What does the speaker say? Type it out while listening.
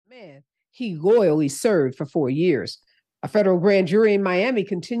he loyally served for 4 years. A federal grand jury in Miami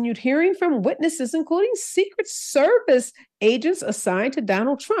continued hearing from witnesses, including Secret Service agents assigned to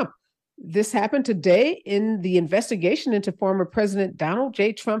Donald Trump. This happened today in the investigation into former President Donald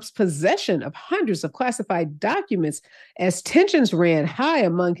J. Trump's possession of hundreds of classified documents as tensions ran high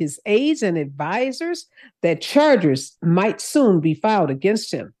among his aides and advisors that charges might soon be filed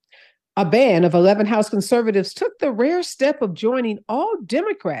against him. A band of 11 House conservatives took the rare step of joining all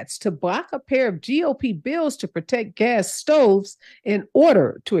Democrats to block a pair of GOP bills to protect gas stoves in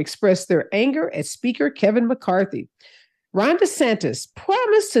order to express their anger at Speaker Kevin McCarthy. Ron DeSantis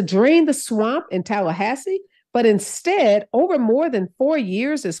promised to drain the swamp in Tallahassee, but instead, over more than 4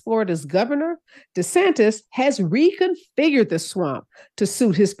 years as Florida's governor, DeSantis has reconfigured the swamp to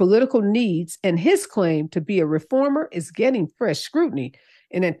suit his political needs, and his claim to be a reformer is getting fresh scrutiny.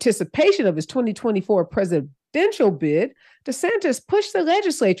 In anticipation of his 2024 presidential bid, DeSantis pushed the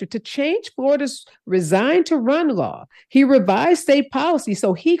legislature to change Florida's resign to run law. He revised state policy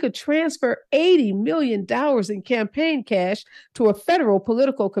so he could transfer $80 million in campaign cash to a federal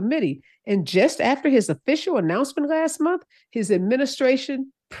political committee. And just after his official announcement last month, his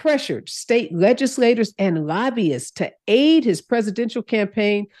administration pressured state legislators and lobbyists to aid his presidential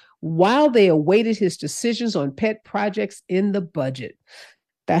campaign while they awaited his decisions on pet projects in the budget.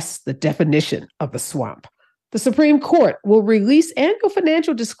 That's the definition of the swamp. The Supreme Court will release annual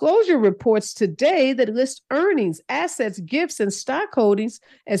financial disclosure reports today that list earnings, assets, gifts, and stock holdings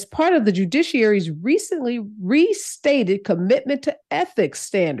as part of the judiciary's recently restated commitment to ethics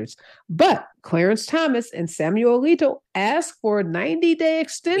standards. But Clarence Thomas and Samuel Alito asked for 90-day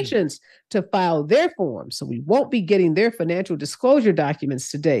extensions to file their forms, so we won't be getting their financial disclosure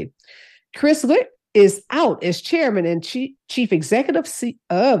documents today. Chris Licht is out as chairman and chief executive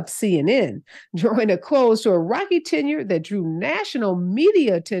of CNN, drawing a close to a rocky tenure that drew national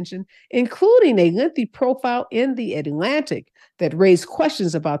media attention, including a lengthy profile in The Atlantic that raised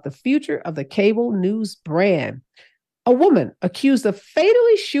questions about the future of the cable news brand. A woman accused of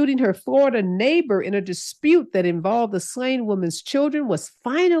fatally shooting her Florida neighbor in a dispute that involved the slain woman's children was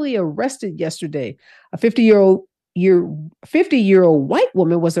finally arrested yesterday. A 50-year-old white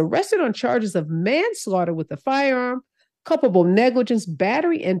woman was arrested on charges of manslaughter with a firearm, culpable negligence,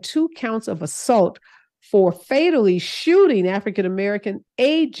 battery, and 2 counts of assault for fatally shooting African-American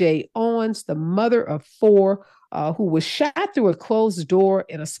A.J. Owens, the mother of 4, who was shot through a closed door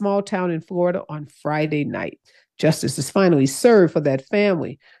in a small town in Florida on Friday night. Justice is finally served for that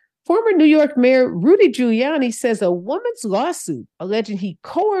family. Former New York Mayor Rudy Giuliani says a woman's lawsuit alleging he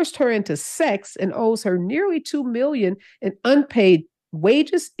coerced her into sex and owes her nearly $2 million in unpaid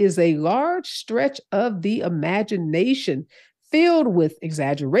wages is a large stretch of the imagination, filled with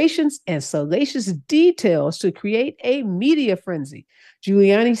exaggerations and salacious details to create a media frenzy.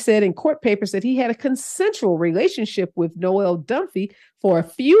 Giuliani said in court papers that he had a consensual relationship with Noelle Dunphy for a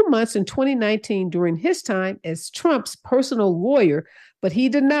few months in 2019 during his time as Trump's personal lawyer, but he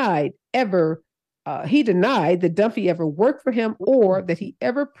denied that Dunphy ever worked for him or that he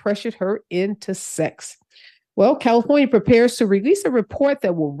ever pressured her into sex. Well, California prepares to release a report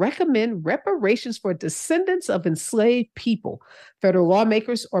that will recommend reparations for descendants of enslaved people. Federal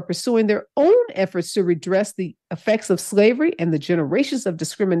lawmakers are pursuing their own efforts to redress the effects of slavery and the generations of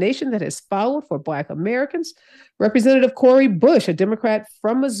discrimination that has followed for Black Americans. Representative Cori Bush, a Democrat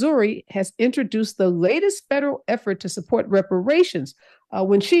from Missouri, has introduced the latest federal effort to support reparations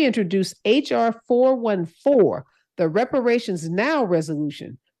when she introduced H.R. 414, the Reparations Now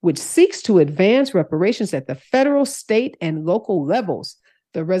resolution, which seeks to advance reparations at the federal, state, and local levels.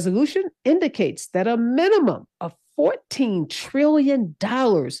 The resolution indicates that a minimum of $14 trillion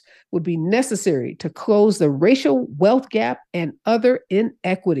would be necessary to close the racial wealth gap and other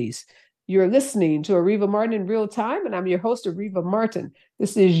inequities. You're listening to Areva Martin in real time, and I'm your host, Areva Martin.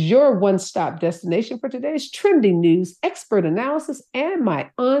 This is your one-stop destination for today's trending news, expert analysis, and my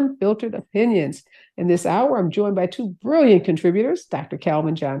unfiltered opinions. In this hour, I'm joined by 2 brilliant contributors, Dr.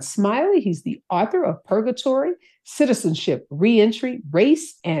 John Smiley. He's the author of Purgatory, Citizenship, Reentry,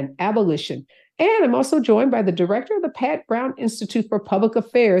 Race, and Abolition. And I'm also joined by the director of the Pat Brown Institute for Public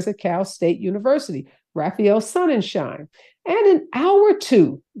Affairs at Cal State University, Raphael Sonenshein. And in hour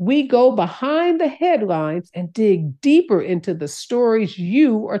 2, we go behind the headlines and dig deeper into the stories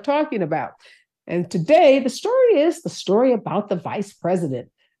you are talking about. And today, the story is the story about the vice president.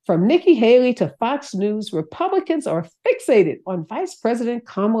 From Nikki Haley to Fox News, Republicans are fixated on Vice President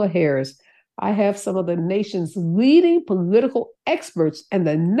Kamala Harris. I have some of the nation's leading political experts and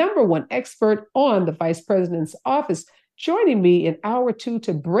the number 1 expert on the vice president's office joining me in hour 2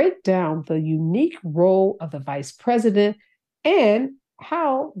 to break down the unique role of the vice president and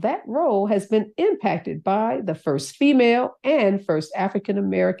how that role has been impacted by the first female and first African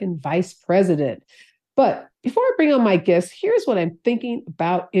American vice president. But before I bring on my guest, here's what I'm thinking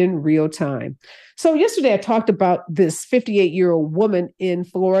about in real time. So, yesterday I talked about this 58-year-old woman in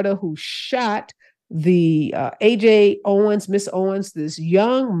Florida who shot the AJ Owens, Miss Owens, this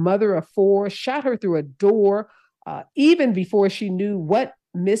young mother of four, shot her through a door even before she knew what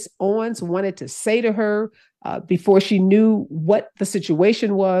Miss Owens wanted to say to her, before she knew what the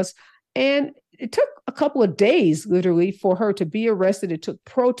situation was. And it took a couple of days, literally, for her to be arrested. It took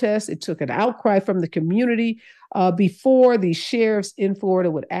protests. It took an outcry from the community before the sheriffs in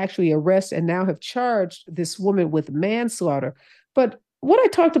Florida would actually arrest and now have charged this woman with manslaughter. But what I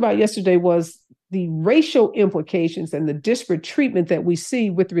talked about yesterday was the racial implications and the disparate treatment that we see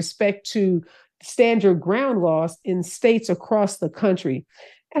with respect to stand your ground laws in states across the country.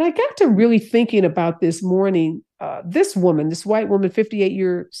 And I got to really thinking about this morning. This woman, this white woman, 58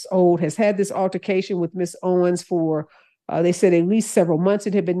 years old, has had this altercation with Miss Owens for, they said, at least several months.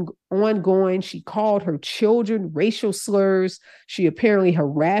 It had been ongoing. She called her children racial slurs. She apparently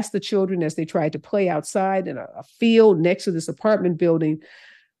harassed the children as they tried to play outside in a field next to this apartment building.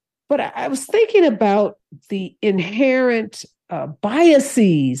 But I was thinking about the inherent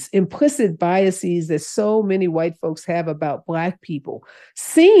biases, implicit biases that so many white folks have about Black people,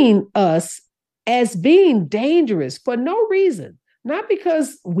 seeing us as being dangerous for no reason, not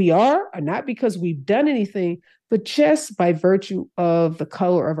because we are or not because we've done anything, but just by virtue of the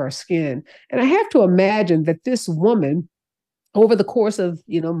color of our skin. And I have to imagine that this woman, over the course of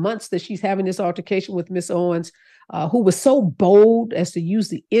months that she's having this altercation with Miss Owens, who was so bold as to use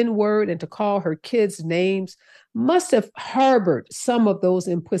the N-word and to call her kids names, must have harbored some of those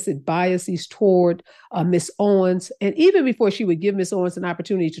implicit biases toward Miss Owens. And even before she would give Miss Owens an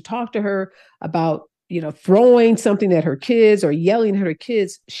opportunity to talk to her about, throwing something at her kids or yelling at her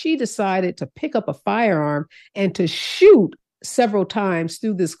kids, she decided to pick up a firearm and to shoot several times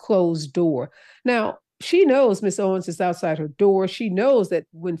through this closed door. Now, she knows Miss Owens is outside her door. She knows that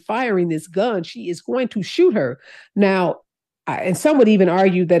when firing this gun, she is going to shoot her. Now, and some would even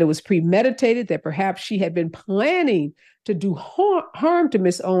argue that it was premeditated, that perhaps she had been planning to do harm to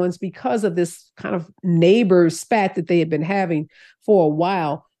Miss Owens because of this kind of neighbor spat that they had been having for a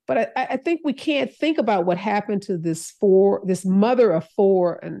while. But I think we can't think about what happened to this mother of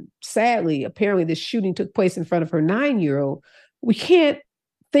four, and sadly, apparently this shooting took place in front of her 9-year-old. We can't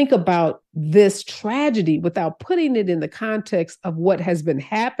think about this tragedy without putting it in the context of what has been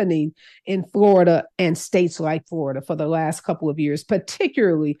happening in Florida and states like Florida for the last couple of years,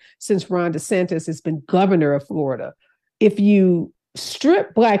 particularly since Ron DeSantis has been governor of Florida. If you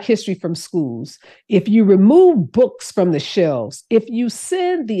strip Black history from schools, if you remove books from the shelves, if you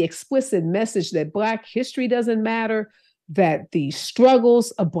send the explicit message that Black history doesn't matter, that the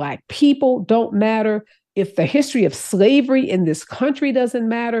struggles of Black people don't matter, if the history of slavery in this country doesn't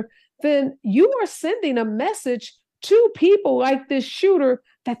matter, then you are sending a message to people like this shooter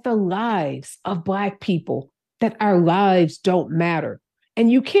that the lives of Black people, that our lives don't matter.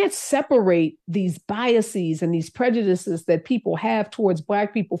 And you can't separate these biases and these prejudices that people have towards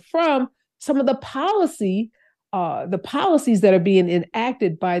Black people from some of the policies that are being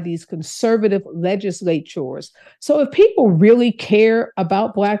enacted by these conservative legislatures. So if people really care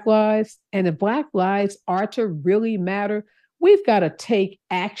about Black lives, and if Black lives are to really matter, we've got to take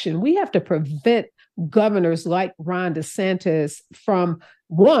action. We have to prevent governors like Ron DeSantis from,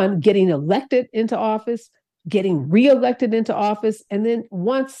 one, getting elected into office, getting reelected into office, and then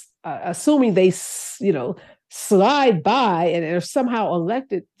once, assuming they, slide by and are somehow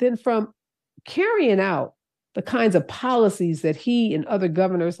elected, then from carrying out the kinds of policies that he and other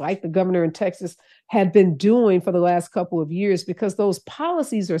governors, like the governor in Texas, had been doing for the last couple of years, because those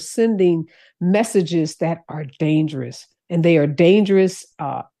policies are sending messages that are dangerous, and they are dangerous.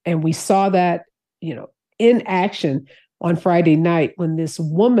 And we saw that, in action on Friday night when this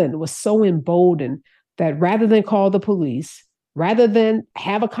woman was so emboldened that rather than call the police, rather than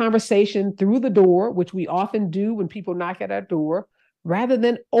have a conversation through the door, which we often do when people knock at our door, rather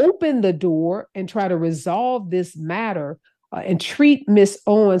than open the door and try to resolve this matter and treat Miss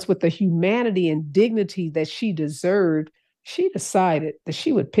Owens with the humanity and dignity that she deserved, she decided that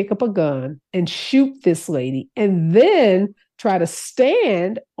she would pick up a gun and shoot this lady, and then try to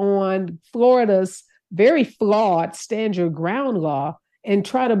stand on Florida's very flawed stand your ground law and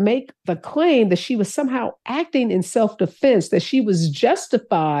try to make the claim that she was somehow acting in self-defense, that she was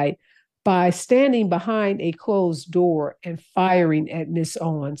justified by standing behind a closed door and firing at Miss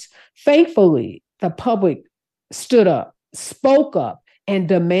Owens. Thankfully, the public stood up, spoke up, and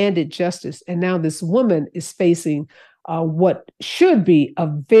demanded justice. And now this woman is facing what should be a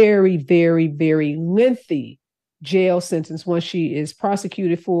very, very, very lengthy jail sentence once she is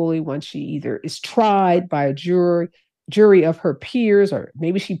prosecuted fully, once she either is tried by a jury of her peers, or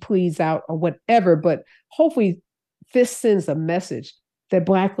maybe she pleads out or whatever. But hopefully this sends a message that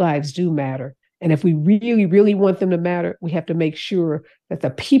Black lives do matter. And if we really, really want them to matter, we have to make sure that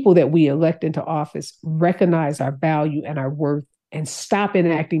the people that we elect into office recognize our value and our worth and stop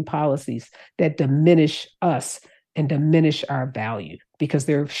enacting policies that diminish us and diminish our value, because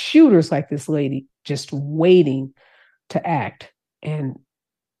there are shooters like this lady just waiting to act. And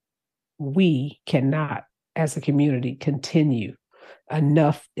we cannot, as a community, continue.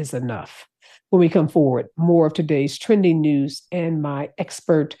 Enough is enough. When we come forward, more of today's trending news and my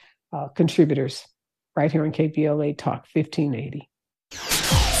expert contributors right here on KBLA Talk 1580.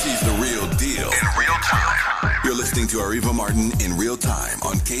 She's the real deal in real time. You're listening to Areva Martin in real time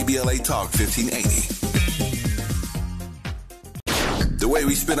on KBLA Talk 1580. The way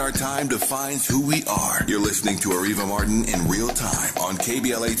we spend our time defines who we are. You're listening to Areva Martin in real time on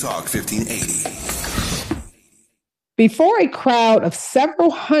KBLA Talk 1580. Before a crowd of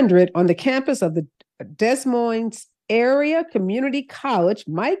several hundred on the campus of the Des Moines Area Community College,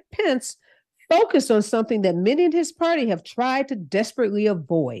 Mike Pence focused on something that many in his party have tried to desperately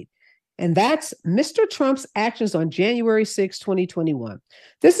avoid, and that's Mr. Trump's actions on January 6, 2021.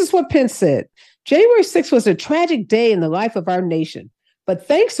 This is what Pence said. January 6th was a tragic day in the life of our nation, but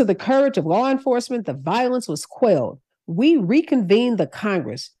thanks to the courage of law enforcement, the violence was quelled. We reconvened the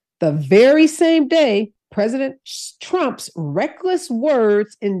Congress. The very same day, President Trump's reckless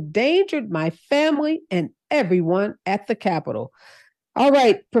words endangered my family and everyone at the Capitol. All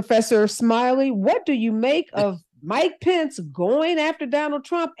right, Professor Smiley, what do you make of Mike Pence going after Donald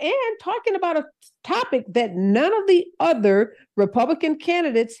Trump and talking about a topic that none of the other Republican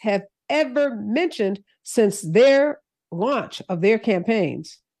candidates have ever mentioned since their launch of their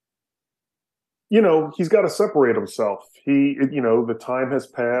campaigns? He's got to separate himself. The time has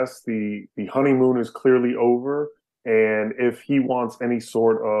passed. The honeymoon is clearly over. And if he wants any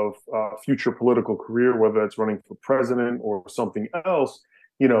sort of future political career, whether it's running for president or something else,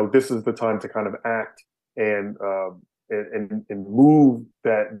 this is the time to kind of act and move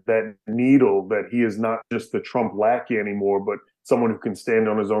that needle, that he is not just the Trump lackey anymore, but someone who can stand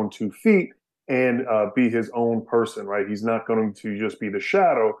on his own 2 feet and be his own person, right? He's not going to just be the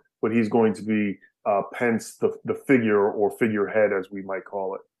shadow, but he's going to be Pence, the figure or figurehead, as we might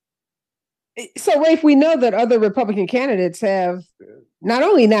call it. So, Rafe, we know that other Republican candidates have not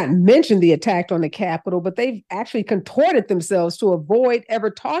only not mentioned the attack on the Capitol, but they've actually contorted themselves to avoid ever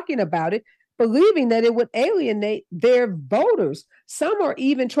talking about it, believing that it would alienate their voters. Some are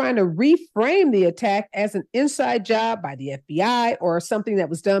even trying to reframe the attack as an inside job by the FBI or something that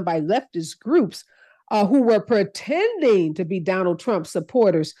was done by leftist groups who were pretending to be Donald Trump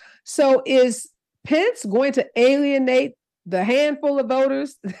supporters. So is Pence going to alienate the handful of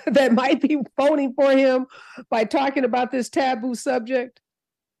voters that might be voting for him by talking about this taboo subject?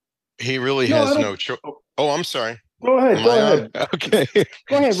 He really has no choice. Oh, I'm sorry. Go ahead. Okay.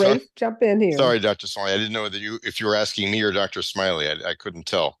 Go ahead, Rafe. Jump in here. Sorry, Dr. Smiley. I didn't know if you were asking me or Dr. Smiley. I couldn't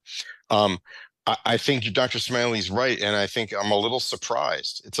tell. I think Dr. Smiley's right, and I think I'm a little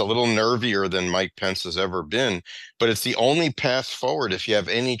surprised. It's a little nervier than Mike Pence has ever been, but it's the only path forward if you have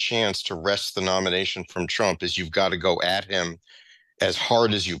any chance to wrest the nomination from Trump, is you've got to go at him as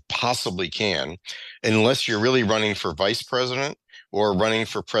hard as you possibly can, unless you're really running for vice president or running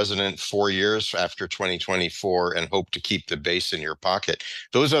for president 4 years after 2024 and hope to keep the base in your pocket.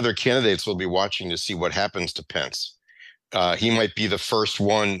 Those other candidates will be watching to see what happens to Pence. He might be the first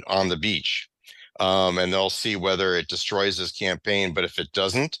one on the beach. And they'll see whether it destroys his campaign. But if it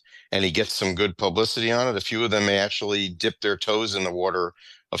doesn't, and he gets some good publicity on it, a few of them may actually dip their toes in the water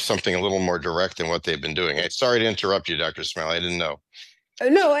of something a little more direct than what they've been doing. Sorry to interrupt you, Dr. Smiley. I didn't know.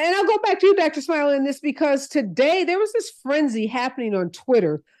 No, and I'll go back to you, Dr. Smiley, in this, because today there was this frenzy happening on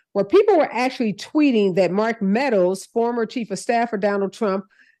Twitter where people were actually tweeting that Mark Meadows, former chief of staff for Donald Trump,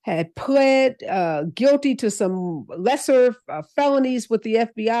 had pled guilty to some lesser felonies with the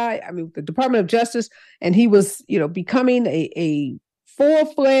FBI, the Department of Justice, and he was, becoming a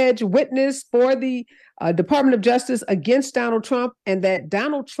full-fledged witness for the Department of Justice against Donald Trump, and that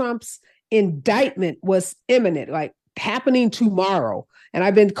Donald Trump's indictment was imminent, like happening tomorrow. And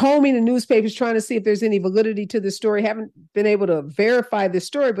I've been combing the newspapers trying to see if there's any validity to this story. Haven't been able to verify this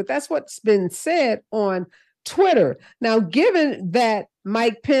story, but that's what's been said on Twitter. Now, given that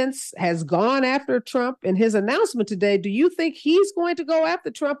Mike Pence has gone after Trump in his announcement today, do you think he's going to go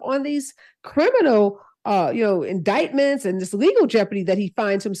after Trump on these criminal indictments and this legal jeopardy that he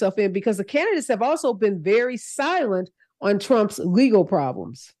finds himself in, because the candidates have also been very silent on Trump's legal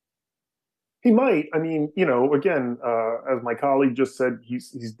problems. He might. I mean, again, as my colleague just said, he's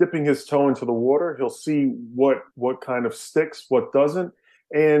dipping his toe into the water. He'll see what kind of sticks, what doesn't.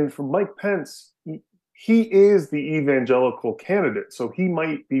 And for Mike Pence, he is the evangelical candidate. So he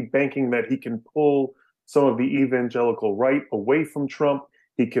might be banking that he can pull some of the evangelical right away from Trump.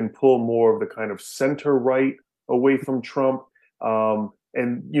 He can pull more of the kind of center right away from Trump,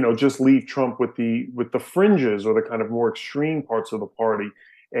 and just leave Trump with the fringes or the kind of more extreme parts of the party.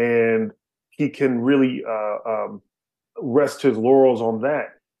 And he can really rest his laurels on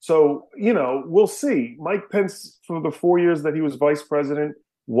that. So, we'll see. Mike Pence, for the 4 years that he was vice president,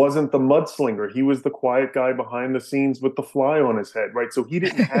 wasn't the mudslinger. He was the quiet guy behind the scenes with the fly on his head, right? So he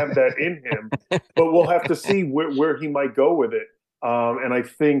didn't have that in him, but we'll have to see where he might go with it. And I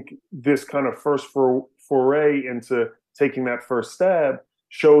think this kind of first foray into taking that first stab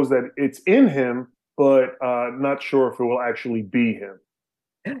shows that it's in him, but not sure if it will actually be him.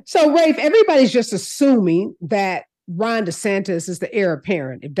 So, Rafe, everybody's just assuming that Ron DeSantis is the heir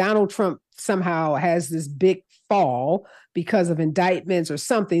apparent. If Donald Trump somehow has this big fall because of indictments or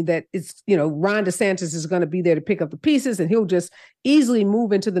something, that it's, Ron DeSantis is going to be there to pick up the pieces and he'll just easily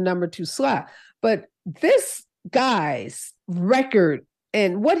move into the number 2 slot. But this guy's record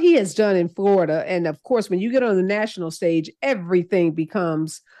and what he has done in Florida, and of course, when you get on the national stage, everything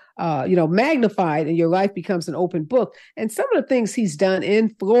becomes magnified and your life becomes an open book. And some of the things he's done in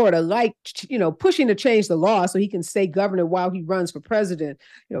Florida, like, pushing to change the law so he can stay governor while he runs for president,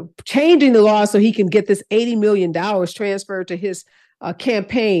 changing the law so he can get this $80 million transferred to his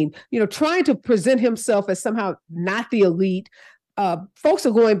campaign, trying to present himself as somehow not the elite. Folks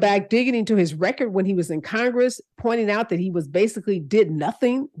are going back, digging into his record when he was in Congress, pointing out that he was basically did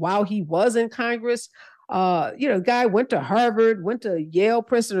nothing while he was in Congress. Guy went to Harvard, went to Yale,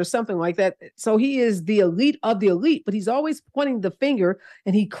 Princeton, or something like that. So he is the elite of the elite, but he's always pointing the finger,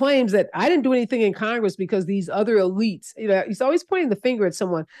 and he claims that I didn't do anything in Congress because these other elites, he's always pointing the finger at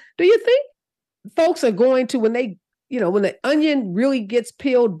someone. Do you think folks are going to, when the onion really gets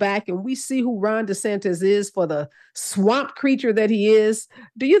peeled back and we see who Ron DeSantis is for the swamp creature that he is,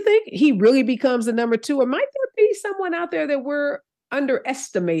 do you think he really becomes the number 2? Or might there be someone out there that we're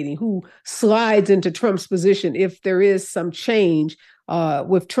underestimating who slides into Trump's position if there is some change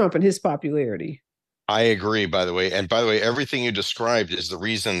with Trump and his popularity? I agree, by the way. And by the way, everything you described is the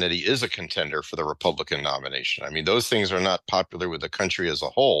reason that he is a contender for the Republican nomination. I mean, those things are not popular with the country as a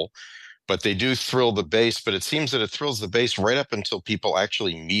whole, but they do thrill the base. But it seems that it thrills the base right up until people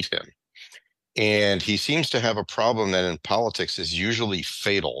actually meet him. And he seems to have a problem that in politics is usually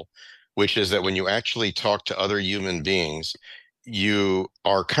fatal, which is that when you actually talk to other human beings, you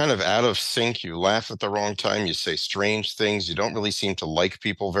are kind of out of sync. You laugh at the wrong time. You say strange things. You don't really seem to like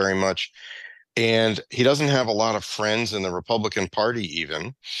people very much. And he doesn't have a lot of friends in the Republican Party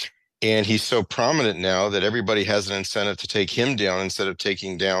even. And he's so prominent now that everybody has an incentive to take him down instead of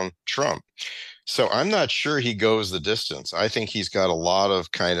taking down Trump. So I'm not sure he goes the distance. I think he's got a lot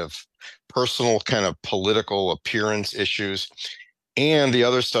of kind of personal kind of political appearance issues. And the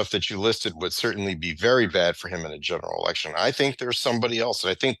other stuff that you listed would certainly be very bad for him in a general election. I think there's somebody else.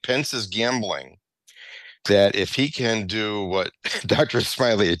 And I think Pence is gambling that if he can do what Dr.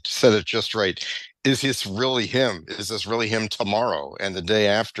 Smiley said it just right, is this really him? Is this really him tomorrow and the day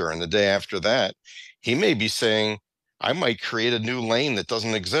after and the day after that? He may be saying, I might create a new lane that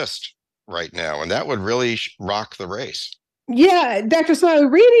doesn't exist right now. And that would really rock the race. Yeah, Dr. Smiley,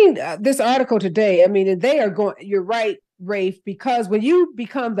 reading this article today, I mean, they are going, you're right, Rafe, because when you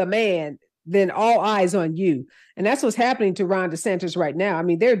become the man, then all eyes on you. And that's what's happening to Ron DeSantis right now. I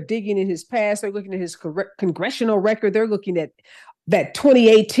mean, they're digging in his past. They're looking at his congressional record. They're looking at that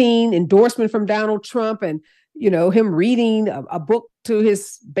 2018 endorsement from Donald Trump and, him reading a book to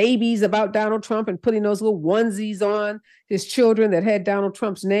his babies about Donald Trump and putting those little onesies on his children that had Donald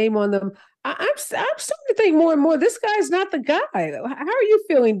Trump's name on them. I'm starting to think more and more, this guy's not the guy. How are you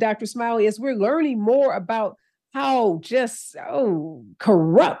feeling, Dr. Smiley, as we're learning more about how just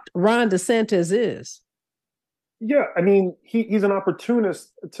corrupt Ron DeSantis is? Yeah, I mean, he's an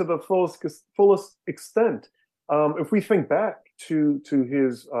opportunist to the fullest extent. If we think back to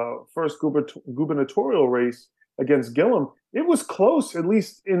his first gubernatorial race against Gillum, it was close, at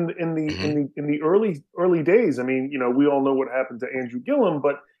least in the early days. I mean, we all know what happened to Andrew Gillum,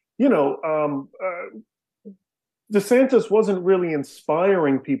 but DeSantis wasn't really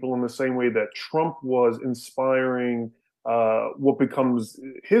inspiring people in the same way that Trump was inspiring what becomes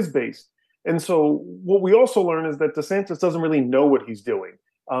his base. And so what we also learn is that DeSantis doesn't really know what he's doing.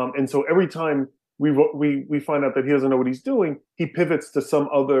 And so every time we find out that he doesn't know what he's doing, he pivots to some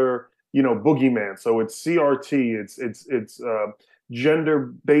other, boogeyman. So it's CRT, it's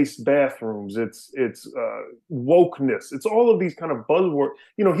gender-based bathrooms, it's wokeness, it's all of these kind of buzzwords.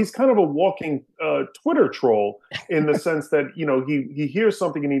 He's kind of a walking Twitter troll in the sense that he hears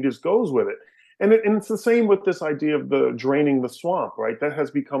something and he just goes with it. And it's the same with this idea of the draining the swamp, right? That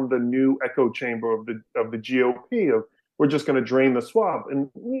has become the new echo chamber of the GOP of we're just going to drain the swamp. And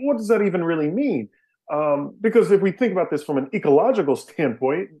what does that even really mean? Because if we think about this from an ecological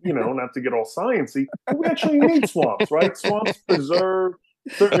standpoint, not to get all sciencey, we actually need swamps, right? Swamps preserve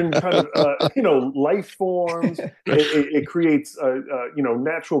certain kind of, life forms. It creates,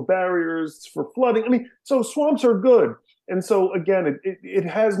 natural barriers for flooding. I mean, so swamps are good. And so, again, it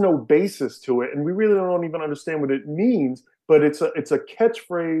has no basis to it. And we really don't even understand what it means. But it's a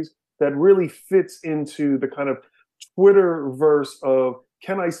catchphrase that really fits into the kind of Twitterverse of,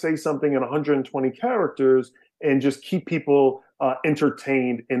 can I say something in 120 characters and just keep people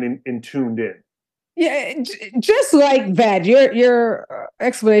entertained and tuned in? Yeah, just like that. Your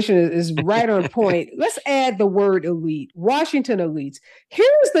explanation is right on point. Let's add the word elite. Washington elites.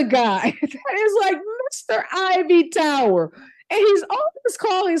 Here's the guy that is like Mr. Ivy Tower, and he's always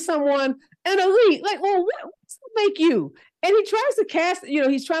calling someone an elite. Like, well, what's to make you? And he tries to cast,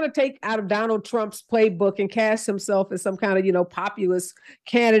 he's trying to take out of Donald Trump's playbook and cast himself as some kind of, populist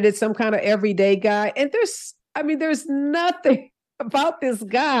candidate, some kind of everyday guy. And there's nothing about this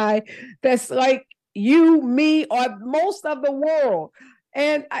guy that's like you, me, or most of the world.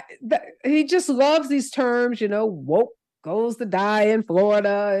 And he just loves these terms, woke goes to die in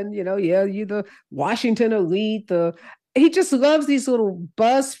Florida. And, you the Washington elite, he just loves these little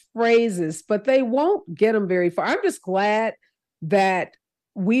buzz phrases, but they won't get him very far. I'm just glad that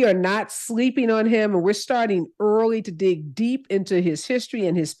we are not sleeping on him, and we're starting early to dig deep into his history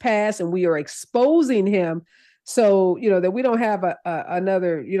and his past, and we are exposing him so, that we don't have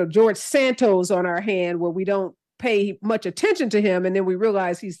another, George Santos on our hand where we don't pay much attention to him, and then we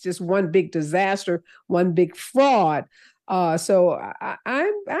realize he's just one big disaster, one big fraud. So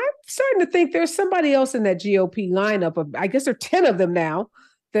I'm starting to think there's somebody else in that GOP lineup I guess there are 10 of them now,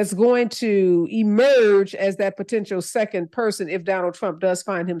 that's going to emerge as that potential second person if Donald Trump does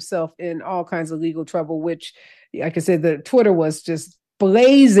find himself in all kinds of legal trouble, which, like I said, the Twitter was just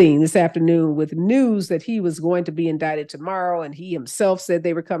blazing this afternoon with news that he was going to be indicted tomorrow, and he himself said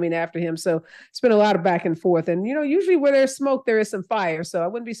they were coming after him. So it's been a lot of back and forth. And, usually where there's smoke, there is some fire. So I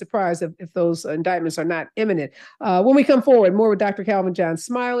wouldn't be surprised if those indictments are not imminent. When we come forward, more with Dr. Calvin John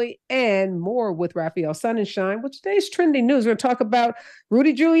Smiley and more with Raphael Sonenshein. With today's trending news, we're going to talk about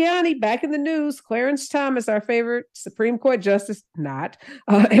Rudy Giuliani back in the news, Clarence Thomas, our favorite Supreme Court justice, not,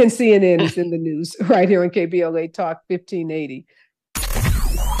 and CNN is in the news right here on KBLA Talk 1580.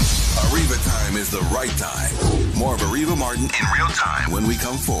 Areva time is the right time. More of Areva Martin in real time when we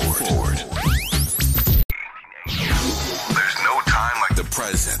come forward. There's no time like the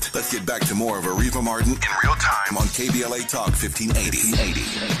present. Let's get back to more of Areva Martin in real time on KBLA Talk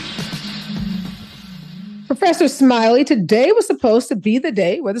 1580. Professor Smiley, today was supposed to be the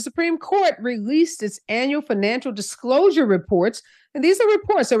day where the Supreme Court released its annual financial disclosure reports. And these are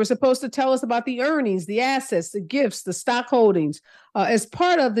reports that were supposed to tell us about the earnings, the assets, the gifts, the stock holdings, as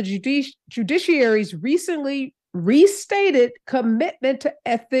part of the judiciary's recently restated commitment to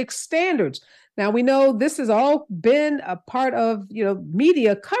ethics standards. Now, we know this has all been a part of,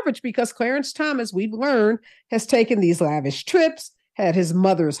 media coverage because Clarence Thomas, we've learned, has taken these lavish trips, had his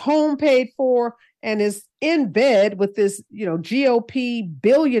mother's home paid for, and is in bed with this, GOP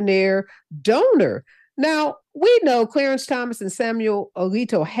billionaire donor. Now, we know Clarence Thomas and Samuel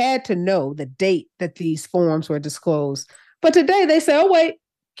Alito had to know the date that these forms were disclosed. But today they say, oh, wait,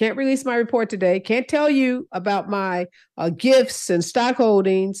 can't release my report today. Can't tell you about my gifts and stock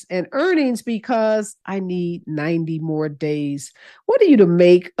holdings and earnings because I need 90 more days. What are you to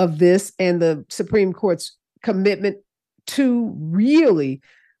make of this and the Supreme Court's commitment to really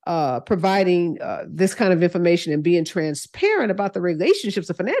providing this kind of information and being transparent about the relationships,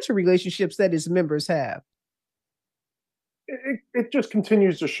 the financial relationships that his members have? It just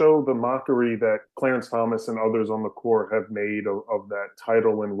continues to show the mockery that Clarence Thomas and others on the court have made of that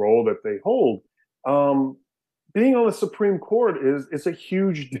title and role that they hold. Being on the Supreme Court is a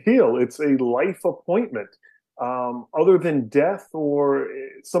huge deal. It's a life appointment. Other than death or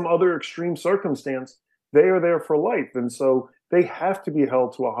some other extreme circumstance, they are there for life. And so they have to be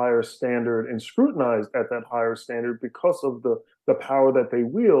held to a higher standard and scrutinized at that higher standard because of the power that they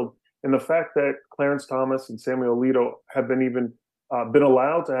wield. And the fact that Clarence Thomas and Samuel Alito have been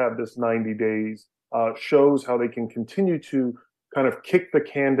allowed to have this 90 days shows how they can continue to kind of kick the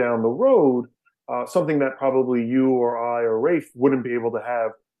can down the road something that probably you or I or Rafe wouldn't be able to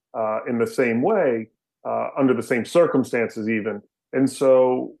have in the same way, under the same circumstances even. And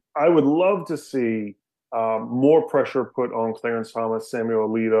so I would love to see more pressure put on Clarence Thomas, Samuel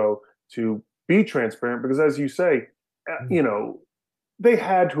Alito to be transparent, because as you say, they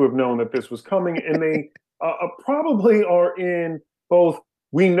had to have known that this was coming, and they probably are in both.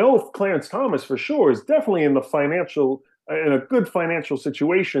 We know Clarence Thomas for sure is definitely in a good financial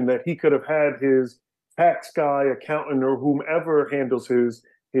situation, that he could have had his tax guy, accountant, or whomever handles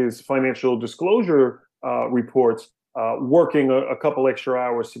his financial disclosure reports, working a couple extra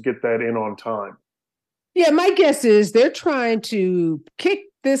hours to get that in on time. Yeah, my guess is they're trying to kick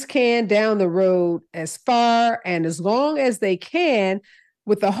this can down the road as far and as long as they can,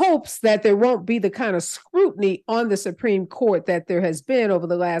 with the hopes that there won't be the kind of scrutiny on the Supreme Court that there has been over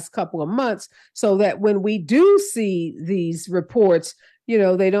the last couple of months, so that when we do see these reports,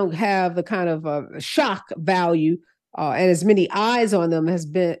 they don't have the kind of shock value and as many eyes on them has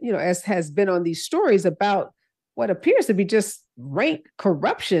been, as has been on these stories about what appears to be just rank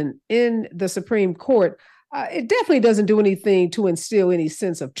corruption in the Supreme Court. It definitely doesn't do anything to instill any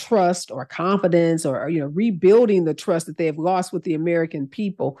sense of trust or confidence, or rebuilding the trust that they have lost with the American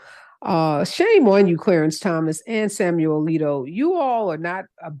people. Shame on you, Clarence Thomas and Samuel Alito. You all are not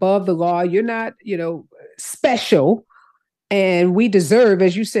above the law. You're not, special. And we deserve,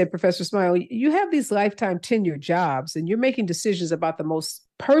 as you said, Professor Smiley, you have these lifetime tenure jobs, and you're making decisions about the most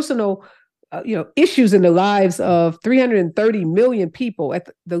personal issues in the lives of 330 million people. At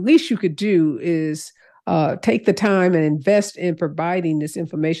the least you could do is take the time and invest in providing this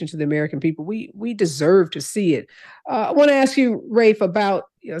information to the American people. We deserve to see it. I want to ask you, Rafe, about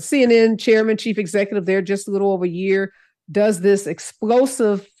CNN chairman, chief executive there, just a little over a year, does this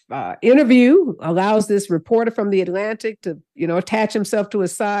explosive interview, allows this reporter from The Atlantic to, attach himself to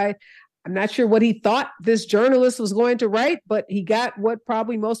his side. I'm not sure what he thought this journalist was going to write, but he got what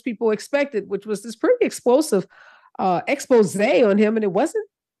probably most people expected, which was this pretty explosive expose on him. And it wasn't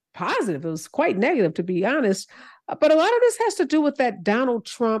positive. It was quite negative, to be honest. But a lot of this has to do with that Donald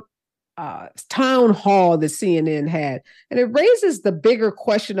Trump town hall that CNN had. And it raises the bigger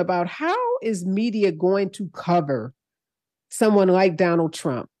question about how is media going to cover someone like Donald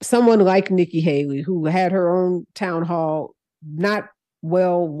Trump, someone like Nikki Haley, who had her own town hall, not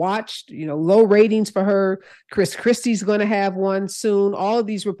well watched, low ratings for her. Chris Christie's going to have one soon. All of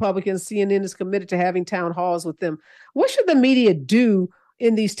these Republicans, CNN is committed to having town halls with them. What should the media do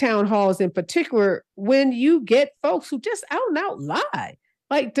in these town halls in particular when you get folks who just out and out lie?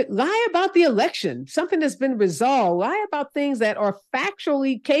 Like, to lie about the election, something that's been resolved, lie about things that are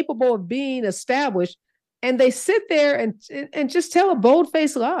factually capable of being established, and they sit there and just tell a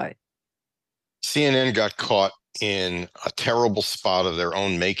bold-faced lie. CNN got caught in a terrible spot of their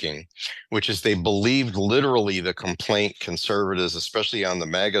own making, which is they believed literally the complaint conservatives, especially on the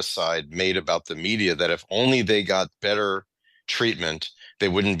MAGA side, made about the media, that if only they got better treatment, they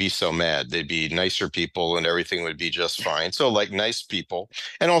wouldn't be so mad. They'd be nicer people and everything would be just fine. So like nice people,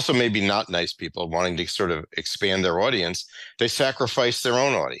 and also maybe not nice people wanting to sort of expand their audience, they sacrificed their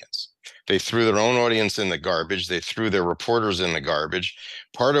own audience. They threw their own audience in the garbage. They threw their reporters in the garbage.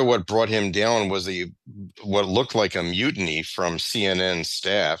 Part of what brought him down was what looked like a mutiny from CNN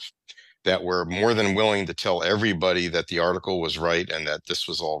staff that were more than willing to tell everybody that the article was right and that this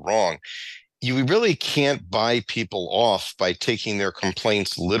was all wrong. You really can't buy people off by taking their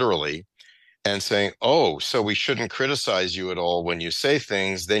complaints literally and saying, oh, so we shouldn't criticize you at all when you say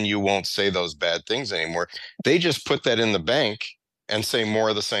things, then you won't say those bad things anymore. They just put that in the bank and say more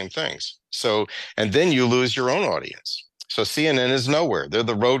of the same things. So, and then you lose your own audience. So CNN is nowhere. They're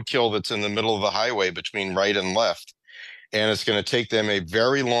the roadkill that's in the middle of the highway between right and left. And it's going to take them a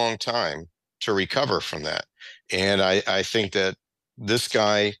very long time to recover from that. And I think that this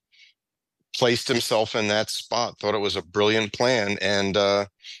guy placed himself in that spot, thought it was a brilliant plan, and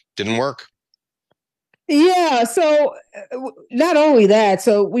didn't work. Yeah, so not only that,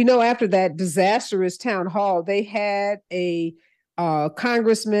 so we know after that disastrous town hall, they had a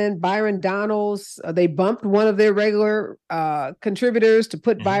Congressman Byron Donalds. They bumped one of their regular contributors to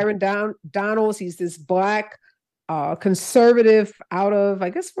put Byron Donalds. He's this Black conservative out of,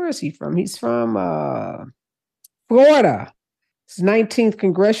 I guess, where is he from? He's from Florida. His 19th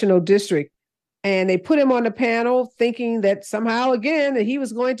congressional district. And they put him on the panel thinking that somehow, again, that he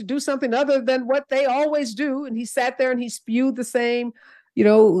was going to do something other than what they always do. And he sat there and he spewed the same,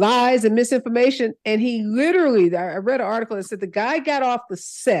 lies and misinformation. And he literally, I read an article that said the guy got off the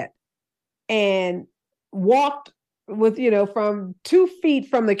set and walked with, from 2 feet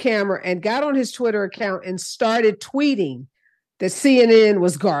from the camera and got on his Twitter account and started tweeting that CNN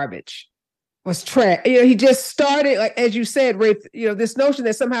was garbage. was trash. He just started, like as you said, Rafe, this notion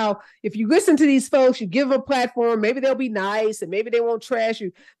that somehow if you listen to these folks, you give them a platform, maybe they'll be nice and maybe they won't trash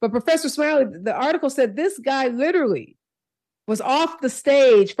you. But Professor Smiley, the article said this guy literally was off the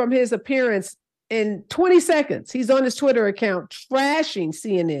stage from his appearance in 20 seconds. He's on his Twitter account trashing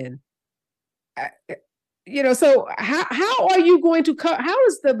CNN. So how are you going to how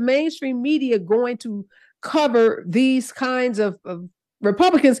is the mainstream media going to cover these kinds of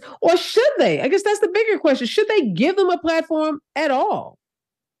Republicans, or should they? I guess that's the bigger question. Should they give them a platform at all?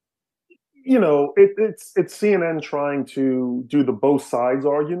 It's CNN trying to do the both sides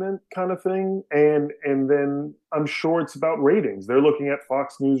argument kind of thing, and then I'm sure it's about ratings. They're looking at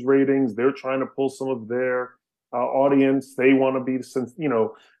Fox News ratings. They're trying to pull some of their audience. They want to be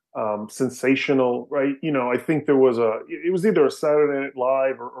sensational, right? I think it was either a Saturday Night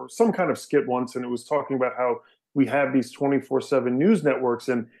Live or some kind of skit once, and it was talking about how we have these 24/7 news networks,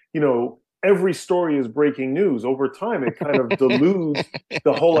 and every story is breaking news. Over time, it kind of dilutes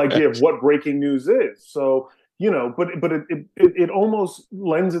the whole idea of what breaking news is. So but it almost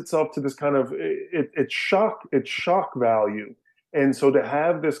lends itself to this kind of it's shock value, and so to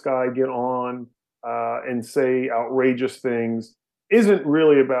have this guy get on and say outrageous things isn't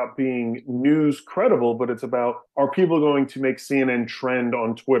really about being news credible, but it's about, are people going to make CNN trend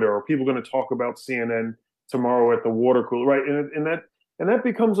on Twitter? Are people going to talk about CNN tomorrow at the water cooler, right? And that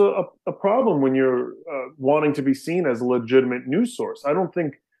becomes a problem when you're wanting to be seen as a legitimate news source. I don't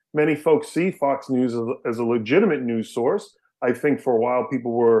think many folks see Fox News as a legitimate news source. I think for a while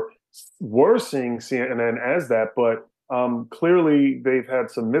people were seeing CNN as that, but clearly they've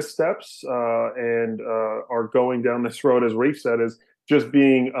had some missteps and are going down this road, as Rafe said, as just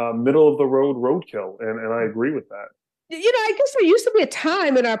being middle of the road roadkill, and I agree with that. I guess there used to be a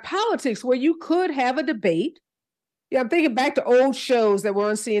time in our politics where you could have a debate. I'm thinking back to old shows that were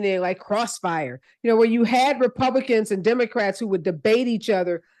on CNN, like Crossfire, where you had Republicans and Democrats who would debate each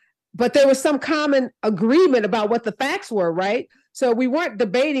other, but there was some common agreement about what the facts were, right? So we weren't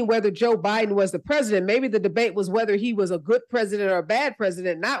debating whether Joe Biden was the president. Maybe the debate was whether he was a good president or a bad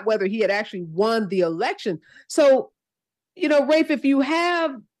president, not whether he had actually won the election. So, Rafe, if you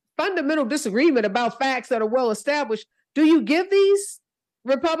have fundamental disagreement about facts that are well established, do you give these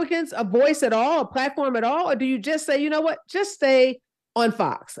Republicans a voice at all, a platform at all? Or do you just say, just stay on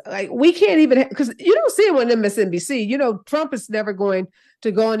Fox? Like, we can't even, because you don't see him on MSNBC. Trump is never going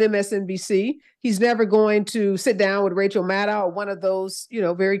to go on MSNBC. He's never going to sit down with Rachel Maddow or one of those,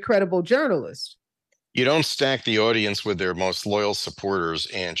 very credible journalists. You don't stack the audience with their most loyal supporters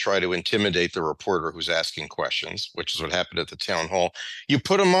and try to intimidate the reporter who's asking questions, which is what happened at the town hall. You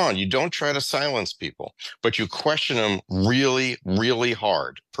put them on. You don't try to silence people, but you question them really, really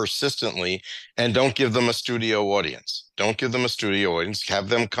hard, persistently, and don't give them a studio audience. Don't give them a studio audience. Have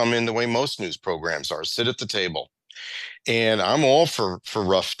them come in the way most news programs are, sit at the table. And I'm all for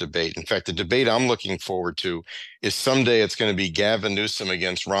rough debate. In fact, the debate I'm looking forward to is someday it's going to be Gavin Newsom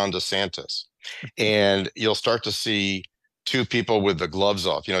against Ron DeSantis. And you'll start to see two people with the gloves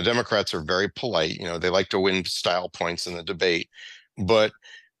off. Democrats are very polite. They like to win style points in the debate. But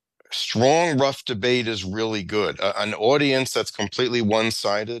strong, rough debate is really good. An audience that's completely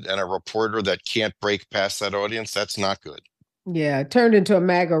one-sided and a reporter that can't break past that audience, that's not good. Yeah, it turned into a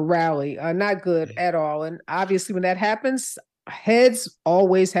MAGA rally. Not good at all. And obviously when that happens, heads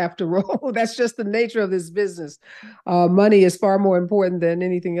always have to roll. That's just the nature of this business. Money is far more important than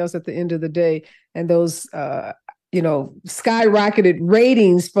anything else at the end of the day. And those, skyrocketed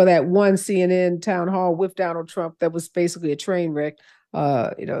ratings for that one CNN town hall with Donald Trump, that was basically a train wreck.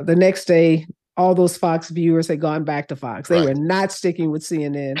 The next day, all those Fox viewers had gone back to Fox. They were not sticking with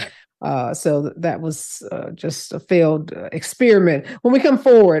CNN. So that was just a failed experiment. When we come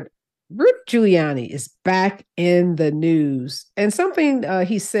forward, Rudy Giuliani is back in the news. And something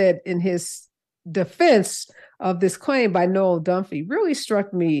he said in his defense of this claim by Noel Dunphy really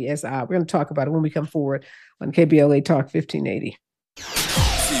struck me as odd. We're going to talk about it when we come forward on KBLA Talk 1580.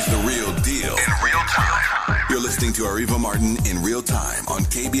 She's the real deal in real time. You're listening to Areva Martin in real time on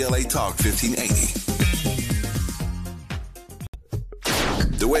KBLA Talk 1580.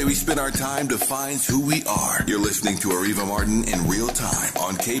 The way we spend our time defines who we are. You're listening to Areva Martin in real time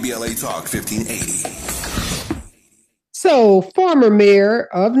on KBLA Talk 1580. So, former mayor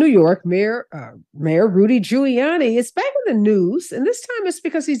of New York, Mayor Rudy Giuliani, is back in the news. And this time it's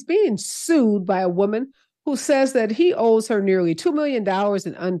because he's being sued by a woman who says that he owes her nearly $2 million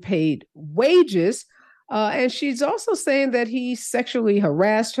in unpaid wages. And she's also saying that he sexually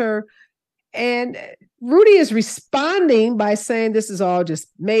harassed her. And Rudy is responding by saying this is all just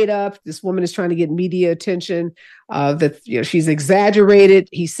made up. This woman is trying to get media attention, that she's exaggerated.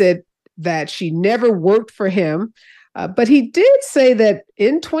 He said that she never worked for him. But he did say that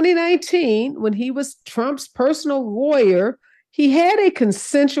in 2019, when he was Trump's personal lawyer, he had a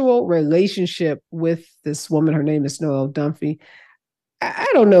consensual relationship with this woman. Her name is Noelle Dunphy. I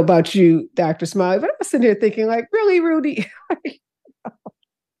don't know about you, Dr. Smiley, but I'm sitting here thinking, like, really, Rudy?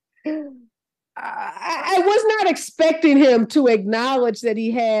 I was not expecting him to acknowledge that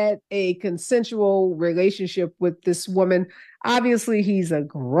he had a consensual relationship with this woman. Obviously, he's a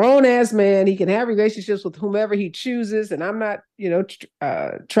grown-ass man. He can have relationships with whomever he chooses. And I'm not,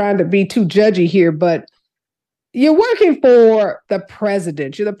 trying to be too judgy here, but you're working for the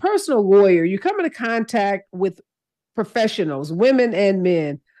president. You're the personal lawyer. You come into contact with professionals, women and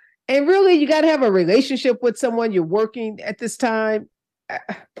men. And really, you got to have a relationship with someone you're working at this time.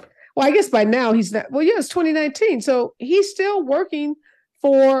 Well, I guess by now he's not. Well, yeah, it's 2019. So he's still working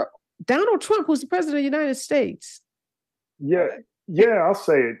for Donald Trump, who's the president of the United States. Yeah, I'll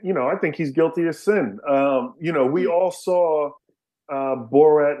say it. I think he's guilty of sin. We all saw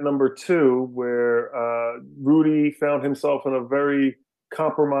Borat #2, where Rudy found himself in a very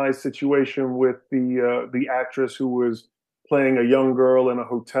compromised situation with the actress who was playing a young girl in a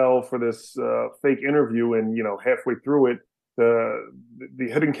hotel for this fake interview, and halfway through it, the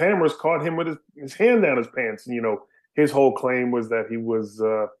hidden cameras caught him with his hand down his pants, and his whole claim was that he was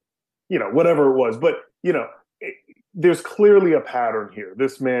whatever it was, but there's clearly a pattern here.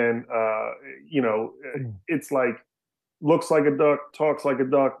 This man, it's like looks like a duck, talks like a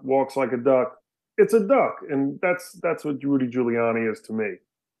duck, walks like a duck. It's a duck, and that's what Rudy Giuliani is to me.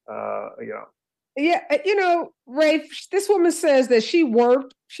 Yeah, Ray, this woman says that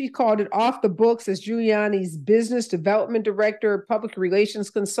she called it off the books as Giuliani's business development director, public relations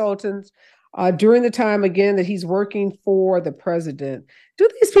consultant, during the time, again, that he's working for the president. Do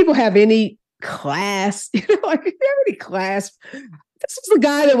these people have any class? Like, if they have any class? This is the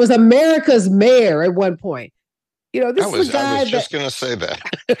guy that was America's mayor at one point. This is the guy I was just going to say that.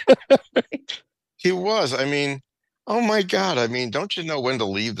 He was. I mean, oh my God. I mean, don't you know when to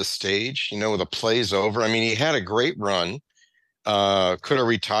leave the stage? When the play's over. I mean, he had a great run. Could have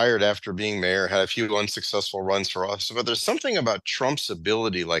retired after being mayor, had a few unsuccessful runs for office. But there's something about Trump's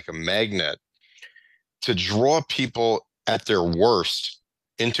ability, like a magnet, to draw people at their worst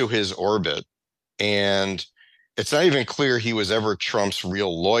into his orbit. And it's not even clear he was ever Trump's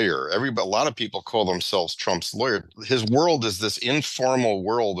real lawyer. A lot of people call themselves Trump's lawyer. His world is this informal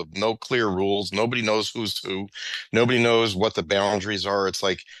world of no clear rules. Nobody knows who's who. Nobody knows what the boundaries are. It's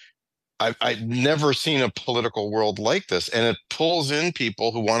like, I've never seen a political world like this. And it pulls in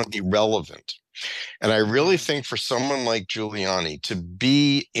people who want to be relevant. And I really think for someone like Giuliani to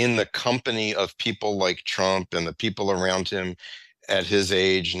be in the company of people like Trump and the people around him at his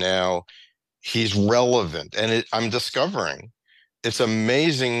age now, he's relevant. And I'm discovering it's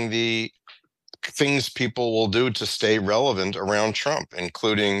amazing the things people will do to stay relevant around Trump,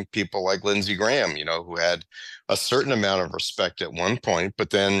 including people like Lindsey Graham, who had a certain amount of respect at one point,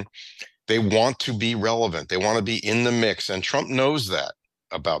 but then they want to be relevant. They want to be in the mix. And Trump knows that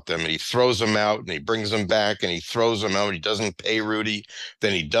about them. And he throws them out and he brings them back and he throws them out. He doesn't pay Rudy.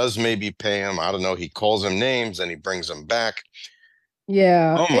 Then he does maybe pay him. I don't know. He calls them names and he brings them back.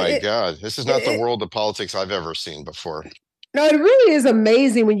 Yeah. Oh my God. This is not the world of politics I've ever seen before. No, it really is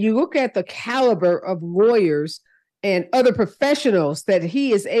amazing when you look at the caliber of lawyers and other professionals that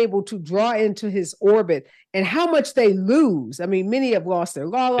he is able to draw into his orbit and how much they lose. I mean, many have lost their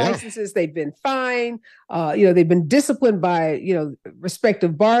law licenses. They've been fined. They've been disciplined by,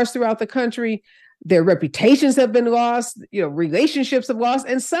 respective bars throughout the country. Their reputations have been lost. Relationships have lost.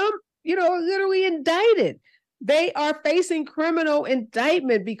 And some, literally indicted. They are facing criminal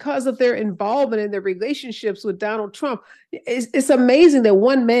indictment because of their involvement in their relationships with Donald Trump. It's amazing that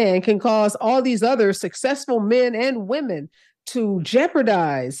one man can cause all these other successful men and women to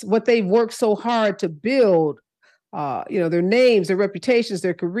jeopardize what they've worked so hard to build, their names, their reputations,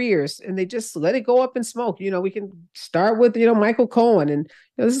 their careers, and they just let it go up in smoke. We can start with, Michael Cohen. And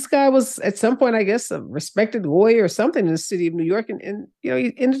this guy was at some point, I guess, a respected lawyer or something in the city of New York. And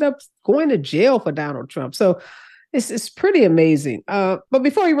he ended up going to jail for Donald Trump. So it's pretty amazing. But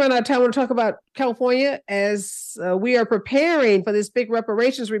before we run out of time, I want to talk about California as we are preparing for this big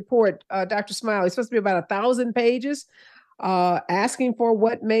reparations report. Dr. Smiley, it's supposed to be about 1,000 pages. Asking for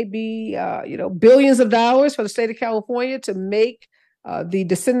what may be, billions of dollars for the state of California to make the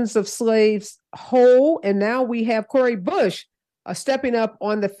descendants of slaves whole. And now we have Cori Bush stepping up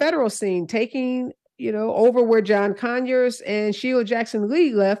on the federal scene, taking, over where John Conyers and Sheila Jackson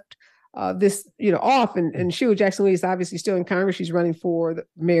Lee left this, off. And Sheila Jackson Lee is obviously still in Congress. She's running for the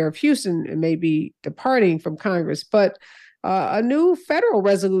mayor of Houston and may be departing from Congress. But a new federal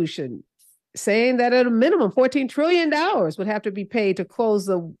resolution saying that at a minimum, $14 trillion would have to be paid to close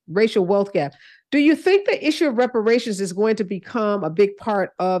the racial wealth gap. Do you think the issue of reparations is going to become a big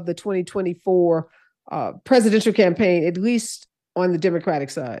part of the 2024 presidential campaign, at least on the Democratic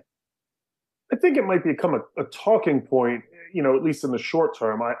side? I think it might become a talking point, at least in the short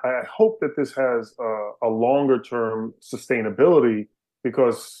term. I hope that this has a longer term sustainability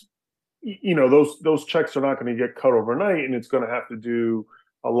because, those checks are not going to get cut overnight, and it's going to have to do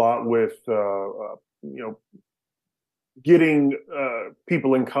a lot with, getting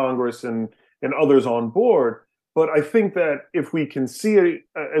people in Congress and others on board. But I think that if we can see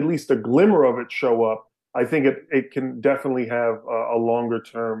at least a glimmer of it show up, I think it can definitely have a longer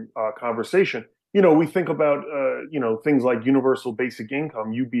term conversation. We think about, things like universal basic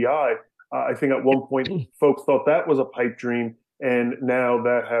income, UBI. I think at one point folks thought that was a pipe dream. And now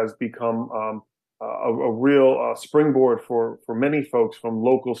that has become a real springboard for many folks from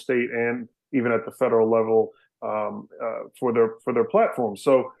local, state, and even at the federal level for their platforms.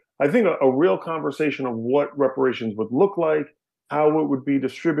 So I think a real conversation of what reparations would look like, how it would be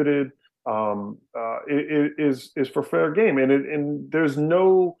distributed, is for fair game. And there's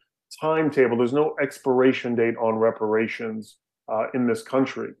no timetable, there's no expiration date on reparations in this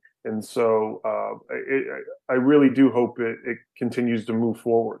country. And so I really do hope it continues to move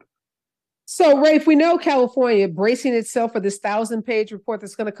forward. So, Rafe, we know California bracing itself for this 1,000-page report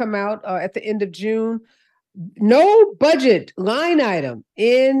that's going to come out at the end of June. No budget line item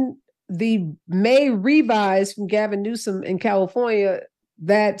in the May revise from Gavin Newsom in California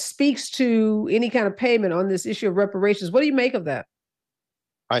that speaks to any kind of payment on this issue of reparations. What do you make of that?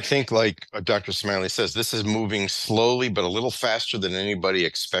 I think, like Dr. Smiley says, this is moving slowly, but a little faster than anybody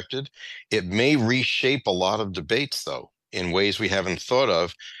expected. It may reshape a lot of debates, though, in ways we haven't thought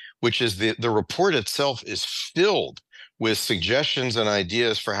of, which is the report itself is filled with suggestions and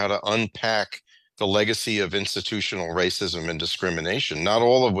ideas for how to unpack the legacy of institutional racism and discrimination, not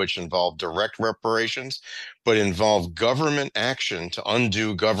all of which involve direct reparations, but involve government action to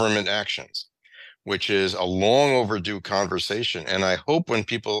undo government actions, which is a long overdue conversation. And I hope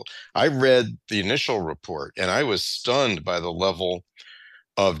I read the initial report and I was stunned by the level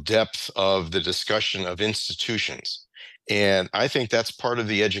of depth of the discussion of institutions. And I think that's part of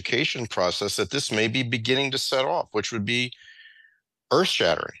the education process that this may be beginning to set off, which would be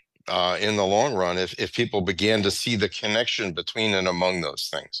earth-shattering in the long run if people began to see the connection between and among those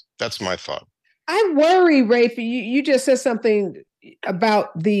things. That's my thought. I worry, Rafe, you just said something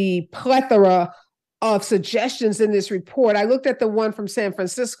about the plethora of suggestions in this report. I looked at the one from San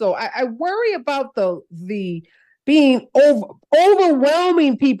Francisco. I worry about the being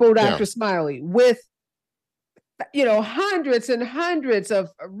overwhelming people, Dr. Smiley, with hundreds and hundreds of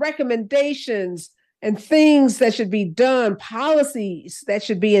recommendations and things that should be done, policies that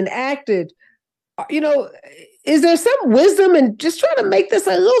should be enacted. Is there some wisdom in just trying to make this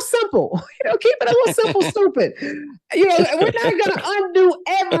a little simple? Keep it a little simple, stupid. We're not going to undo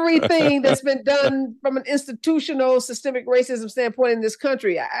everything that's been done from an institutional systemic racism standpoint in this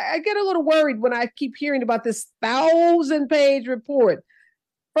country. I get a little worried when I keep hearing about this 1,000-page report.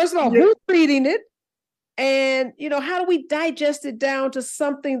 First of all, who's reading it? And, how do we digest it down to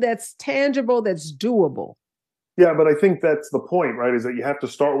something that's tangible, that's doable? Yeah, but I think that's the point, right? Is that you have to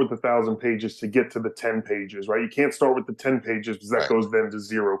start with 1,000 pages to get to the 10 pages, right? You can't start with the 10 pages because that goes then to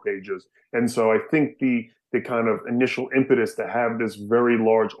 0 pages. And so I think the kind of initial impetus to have this very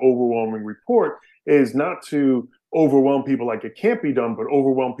large, overwhelming report is not to overwhelm people like it can't be done, but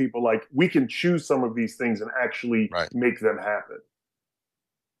overwhelm people like we can choose some of these things and actually make them happen.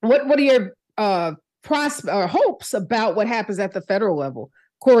 What are your hopes about what happens at the federal level?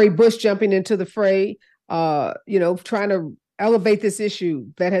 Cori Bush jumping into the fray, trying to elevate this issue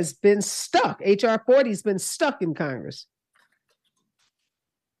that has been stuck. H.R. 40 has been stuck in Congress.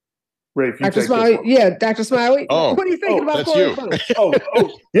 Rafe, Dr. Smiley, Dr. Smiley. What are you thinking about Cori Bush?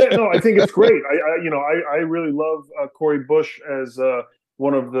 I think it's great. I really love Cori Bush as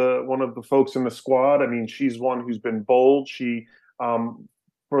one of the folks in the squad. I mean, she's one who's been bold. She, for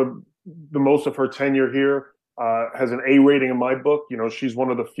the most of her tenure here, has an A rating in my book. She's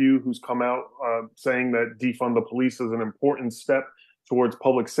one of the few who's come out saying that defund the police is an important step towards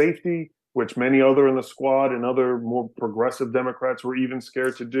public safety, which many other in the squad and other more progressive Democrats were even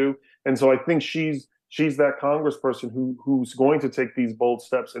scared to do. And so I think she's that congressperson who's going to take these bold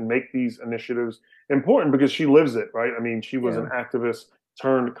steps and make these initiatives important because she lives it, right? I mean, she was an activist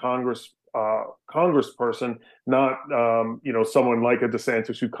turned congressperson, not someone like a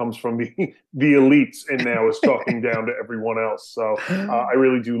DeSantis who comes from the elites and now is talking down to everyone else. So I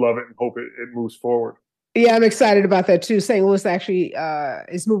really do love it and hope it moves forward. Yeah, I'm excited about that too. St. Louis actually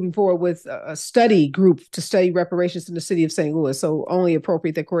is moving forward with a study group to study reparations in the city of St. Louis. So only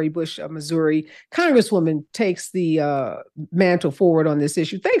appropriate that Cori Bush, a Missouri Congresswoman, takes the mantle forward on this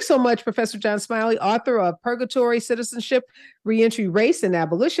issue. Thanks so much, Professor John Smiley, author of Purgatory Citizenship, Reentry, Race, and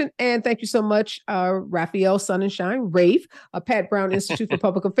Abolition. And thank you so much, Raphael Sonenshein, Rafe, Pat Brown Institute for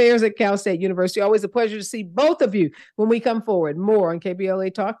Public Affairs at Cal State University. Always a pleasure to see both of you when we come forward. More on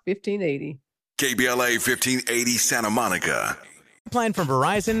KBLA Talk 1580. KBLA 1580 Santa Monica. Plan from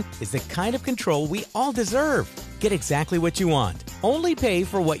Verizon is the kind of control we all deserve. Get exactly what you want. Only pay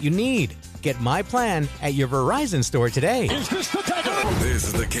for what you need. Get my plan at your Verizon store today. This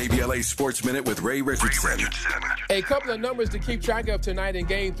is the KBLA Sports Minute with Ray Richardson. A couple of numbers to keep track of tonight in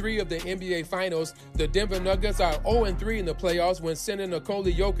Game 3 of the NBA Finals. The Denver Nuggets are 0-3 in the playoffs when center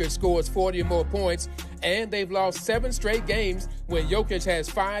Nikola Jokic scores 40 or more points. And they've lost 7 straight games when Jokic has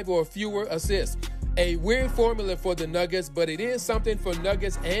 5 or fewer assists. A weird formula for the Nuggets, but it is something for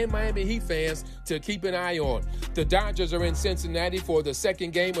Nuggets and Miami Heat fans to keep an eye on. The Dodgers are in Cincinnati for the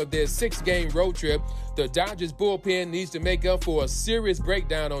second game of their 6-game road trip. The Dodgers bullpen needs to make up for a serious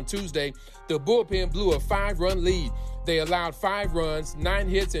breakdown on Tuesday. The bullpen blew a 5-run lead. They allowed 5 runs, 9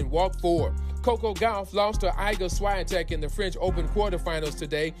 hits, and walked 4. Coco Gauff lost to Iga Swiatek in the French Open quarterfinals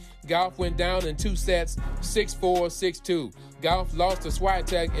today. Gauff went down in 2 sets, 6-4, 6-2. Gauff lost to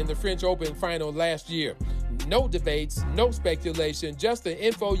Swiatek in the French Open final last year. No debates, no speculation, just the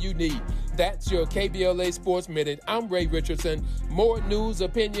info you need. That's your KBLA Sports Minute. I'm Ray Richardson. More news,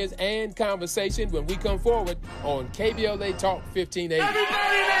 opinions, and conversation when we come forward on KBLA Talk 1580. Everybody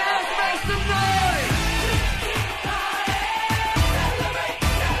now, make some noise!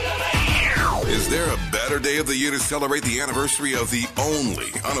 Is there a better day of the year to celebrate the anniversary of the only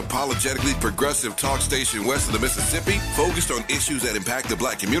unapologetically progressive talk station west of the Mississippi, focused on issues that impact the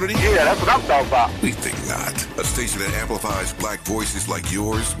black community? Yeah, that's what I'm talking about. We think not. A station that amplifies black voices like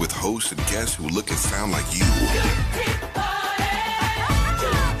yours with hosts and guests who look and sound like you.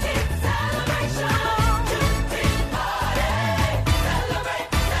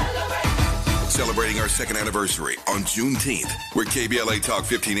 Celebrating our second anniversary on Juneteenth. We're KBLA Talk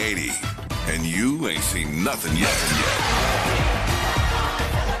 1580. And you ain't seen nothing yet.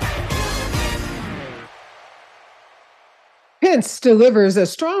 Pence delivers a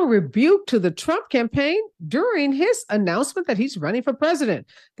strong rebuke to the Trump campaign during his announcement that he's running for president.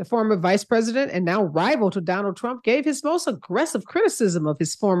 The former vice president and now rival to Donald Trump gave his most aggressive criticism of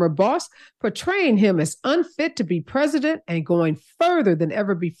his former boss, portraying him as unfit to be president and going further than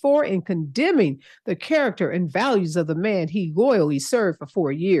ever before in condemning the character and values of the man he loyally served for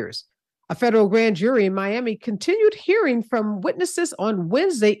 4 years. A federal grand jury in Miami continued hearing from witnesses on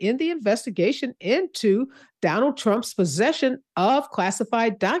Wednesday in the investigation into Donald Trump's possession of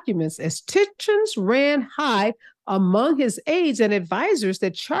classified documents as tensions ran high among his aides and advisors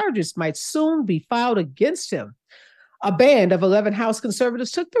that charges might soon be filed against him. A band of 11 House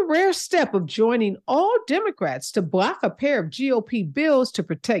conservatives took the rare step of joining all Democrats to block a pair of GOP bills to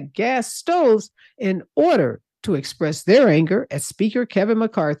protect gas stoves in order to express their anger at Speaker Kevin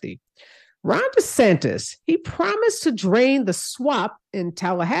McCarthy. Ron DeSantis, he promised to drain the swamp in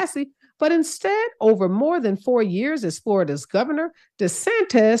Tallahassee, but instead, over more than 4 years as Florida's governor,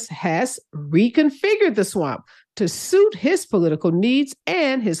 DeSantis has reconfigured the swamp to suit his political needs,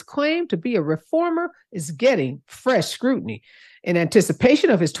 and his claim to be a reformer is getting fresh scrutiny. In anticipation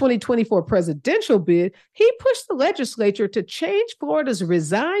of his 2024 presidential bid, he pushed the legislature to change Florida's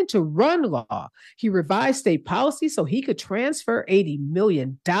Resign to Run law. He revised state policy so he could transfer $80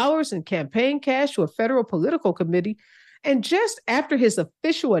 million in campaign cash to a federal political committee. And just after his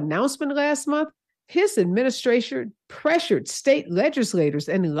official announcement last month, his administration pressured state legislators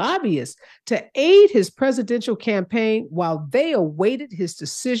and lobbyists to aid his presidential campaign while they awaited his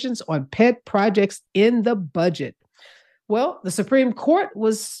decisions on pet projects in the budget. Well, the Supreme Court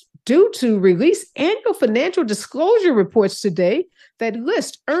was due to release annual financial disclosure reports today that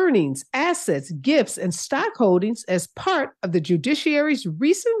list earnings, assets, gifts, and stock holdings as part of the judiciary's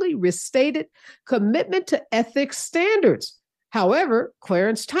recently restated commitment to ethics standards. However,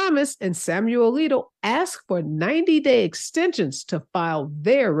 Clarence Thomas and Samuel Alito asked for 90-day extensions to file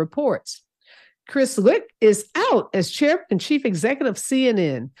their reports. Chris Lick is out as chairman and chief executive of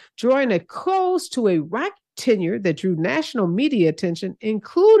CNN, drawing a close to a rocky tenure that drew national media attention,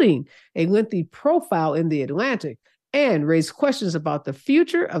 including a lengthy profile in The Atlantic, and raised questions about the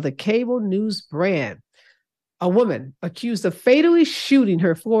future of the cable news brand. A woman accused of fatally shooting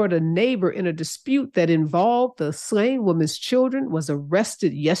her Florida neighbor in a dispute that involved the slain woman's children was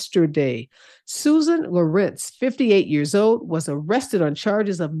arrested yesterday. Susan Lawrence, 58 years old, was arrested on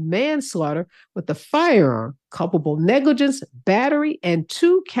charges of manslaughter with a firearm, culpable negligence, battery, and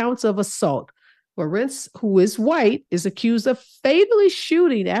 2 counts of assault. Lawrence, who is white, is accused of fatally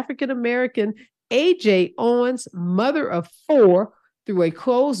shooting African-American A.J. Owens, mother of 4, through a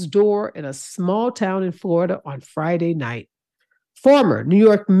closed door in a small town in Florida on Friday night. Former New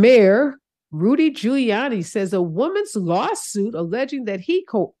York Mayor Rudy Giuliani says a woman's lawsuit alleging that he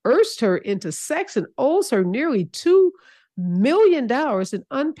coerced her into sex and owes her nearly $2 million in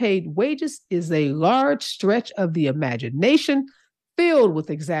unpaid wages is a large stretch of the imagination, filled with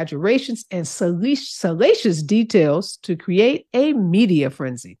exaggerations and salacious details to create a media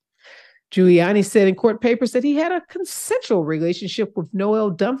frenzy. Giuliani said in court papers that he had a consensual relationship with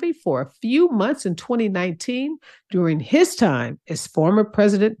Noelle Dunphy for a few months in 2019 during his time as former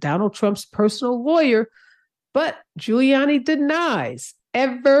President Donald Trump's personal lawyer, but Giuliani denies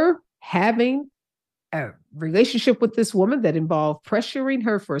ever having a relationship with this woman that involved pressuring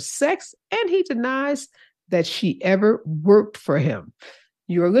her for sex, and he denies that she ever worked for him.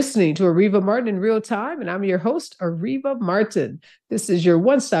 You're listening to Areva Martin in Real Time, and I'm your host, Areva Martin. This is your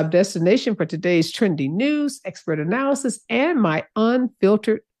one-stop destination for today's trending news, expert analysis, and my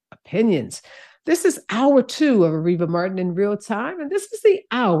unfiltered opinions. This is hour 2 of Areva Martin in Real Time, and this is the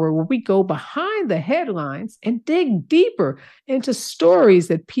hour where we go behind the headlines and dig deeper into stories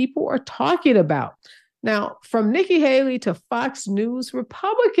that people are talking about. Now, from Nikki Haley to Fox News,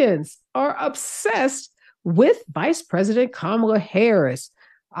 Republicans are obsessed with Vice President Kamala Harris.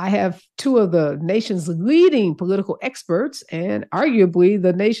 I have 2 of the nation's leading political experts and arguably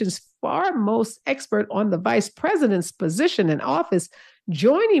the nation's far most expert on the vice president's position in office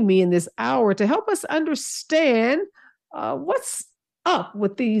joining me in this hour to help us understand what's up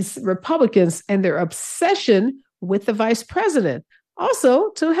with these Republicans and their obsession with the vice president.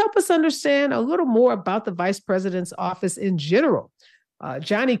 Also, to help us understand a little more about the vice president's office in general.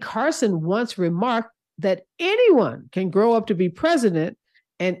 Johnny Carson once remarked that anyone can grow up to be president,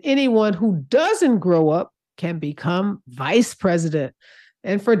 and anyone who doesn't grow up can become vice president.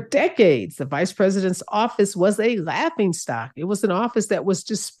 And for decades, the vice president's office was a laughingstock. It was an office that was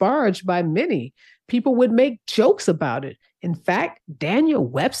disparaged by many. People would make jokes about it. In fact, Daniel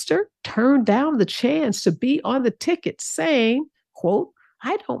Webster turned down the chance to be on the ticket, saying, quote,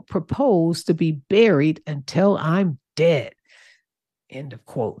 "I don't propose to be buried until I'm dead," end of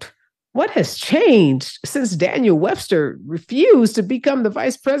quote. What has changed since Daniel Webster refused to become the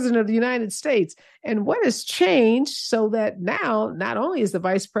vice president of the United States? And what has changed so that now not only is the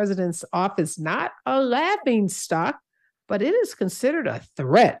vice president's office not a laughingstock, but it is considered a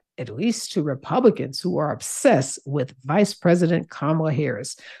threat, at least to Republicans who are obsessed with Vice President Kamala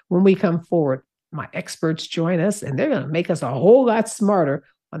Harris. When we come forward, my experts join us, and they're going to make us a whole lot smarter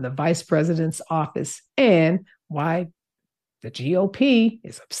on the vice president's office and why the GOP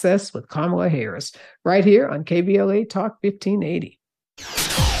is obsessed with Kamala Harris, right here on KBLA Talk 1580.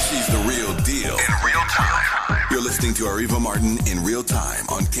 She's the real deal in real time. You're listening to Areva Martin in Real Time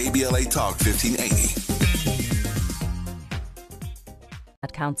on KBLA Talk 1580.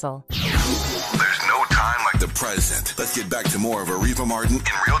 Council. There's no time like the present. Let's get back to more of Areva Martin in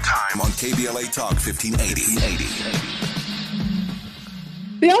Real Time on KBLA Talk 1580.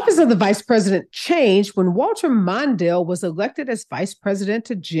 The office of the vice president changed when Walter Mondale was elected as vice president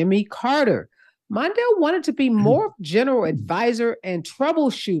to Jimmy Carter. Mondale wanted to be more general advisor and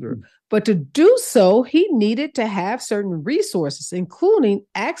troubleshooter, but to do so, he needed to have certain resources, including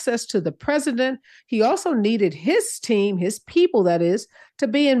access to the president. He also needed his team, his people, that is, to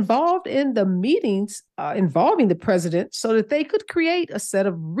be involved in the meetings involving the president so that they could create a set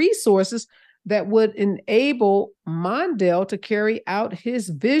of resources that would enable Mondale to carry out his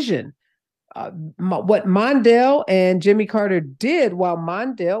vision. What Mondale and Jimmy Carter did while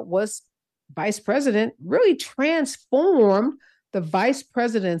Mondale was vice president really transformed the vice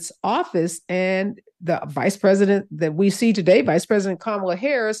president's office, and the vice president that we see today, Vice President Kamala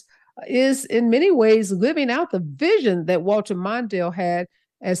Harris, is in many ways living out the vision that Walter Mondale had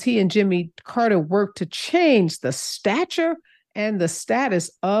as he and Jimmy Carter worked to change the stature and the status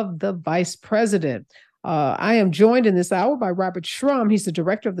of the vice president. I am joined in this hour by Robert Shrum. He's the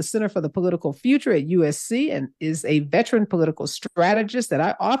director of the Center for the Political Future at USC and is a veteran political strategist that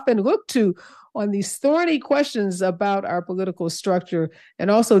I often look to on these thorny questions about our political structure.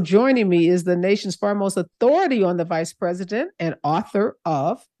 And also joining me is the nation's foremost authority on the vice president and author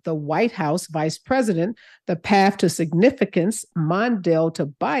of The White House Vice President, The Path to Significance, Mondale to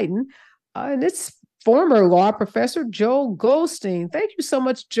Biden. And it's former law professor, Joel Goldstein. Thank you so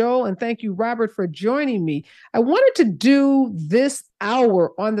much, Joel, and thank you, Robert, for joining me. I wanted to do this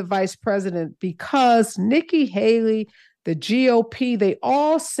hour on the vice president because Nikki Haley, the GOP, they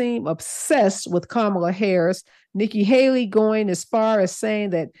all seem obsessed with Kamala Harris. Nikki Haley going as far as saying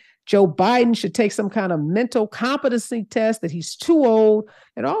that Joe Biden should take some kind of mental competency test, that he's too old,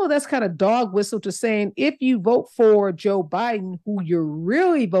 and all of that's kind of dog whistle to saying if you vote for Joe Biden, who you're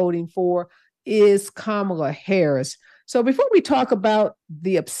really voting for is Kamala Harris. So before we talk about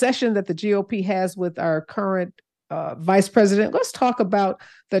the obsession that the GOP has with our current vice president, let's talk about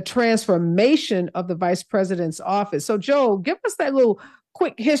the transformation of the vice president's office. So Joe, give us that little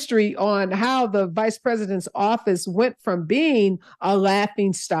quick history on how the vice president's office went from being a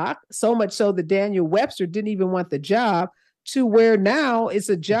laughing stock, so much so that Daniel Webster didn't even want the job, to where now it's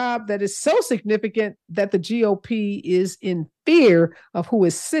a job that is so significant that the GOP is in fear of who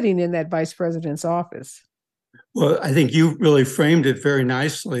is sitting in that vice president's office. Well, I think you really framed it very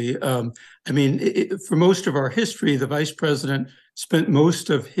nicely. For most of our history, the vice president spent most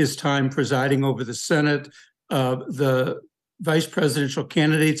of his time presiding over the Senate. The vice presidential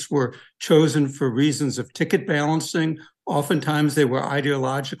candidates were chosen for reasons of ticket balancing. Oftentimes, they were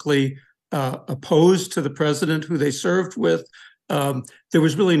ideologically opposed to the president who they served with. There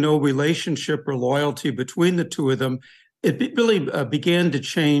was really no relationship or loyalty between the two of them. It really began to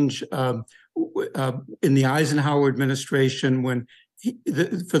change in the Eisenhower administration when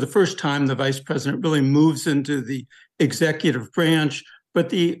for the first time, the vice president really moves into the executive branch. But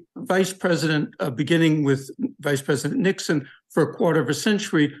the vice president, beginning with Vice President Nixon for a quarter of a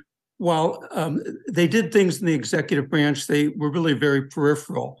century, while they did things in the executive branch, they were really very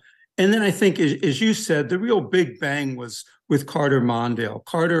peripheral. And then I think, as you said, the real big bang was with Carter Mondale.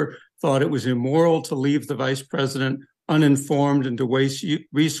 Carter thought it was immoral to leave the vice president uninformed and to waste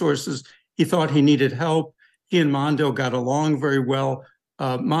resources. He thought he needed help. He and Mondale got along very well.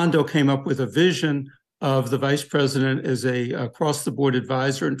 Mondale came up with a vision of the vice president as a across-the-board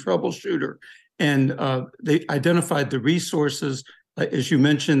advisor and troubleshooter. And they identified the resources, as you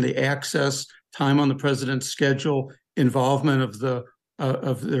mentioned, the access, time on the president's schedule, involvement of the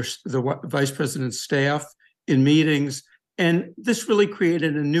vice president's staff in meetings. And this really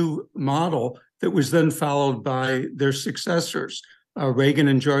created a new model that was then followed by their successors. Reagan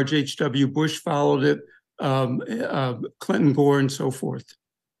and George H.W. Bush followed it, Clinton, Gore, and so forth.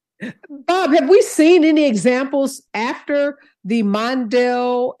 Bob, have we seen any examples after the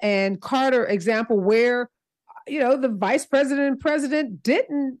Mondale and Carter example where, the vice president and president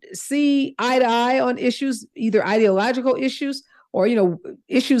didn't see eye to eye on issues, either ideological issues or,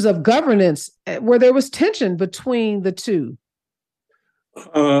 issues of governance, where there was tension between the two?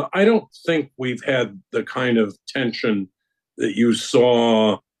 I don't think we've had the kind of tension that you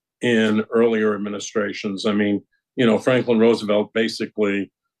saw in earlier administrations. Franklin Roosevelt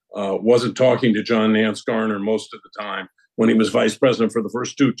basically wasn't talking to John Nance Garner most of the time when he was vice president for the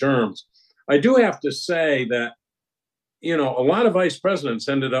first two terms. I do have to say that, a lot of vice presidents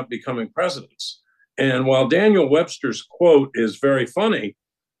ended up becoming presidents. And while Daniel Webster's quote is very funny,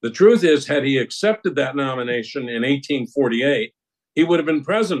 the truth is, had he accepted that nomination in 1848, he would have been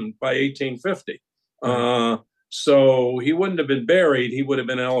president by 1850. So he wouldn't have been buried, he would have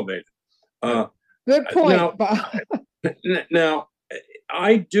been elevated. Good point, Bob. Now,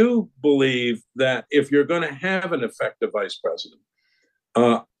 I do believe that if you're going to have an effective vice president,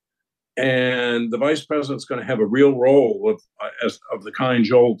 and the vice president's going to have a real role of the kind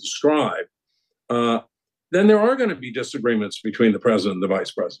Joel described, then there are going to be disagreements between the president and the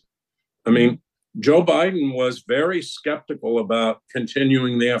vice president. Joe Biden was very skeptical about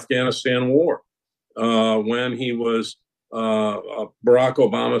continuing the Afghanistan war when he was Barack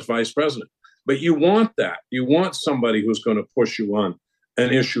Obama's vice president. But you want that. You want somebody who's going to push you on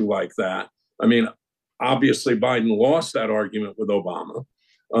an issue like that. Obviously, Biden lost that argument with Obama.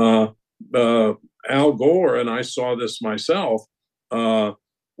 Al Gore, and I saw this myself,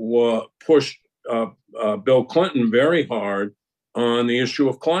 pushed Bill Clinton very hard on the issue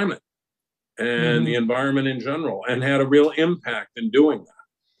of climate and the environment in general, and had a real impact in doing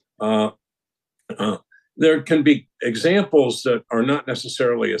that. There can be examples that are not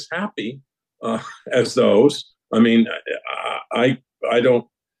necessarily as happy as those. I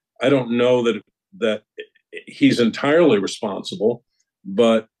don't know that he's entirely responsible,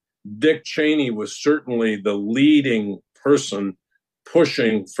 but Dick Cheney was certainly the leading person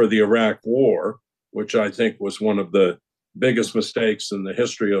pushing for the Iraq War, which I think was one of the biggest mistakes in the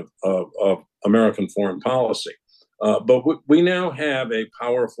history of American foreign policy. But we now have a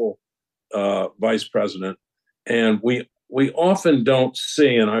powerful vice president, and we we often don't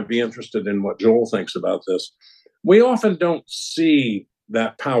see, and I'd be interested in what Joel thinks about this, we often don't see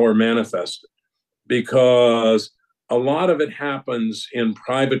that power manifested because a lot of it happens in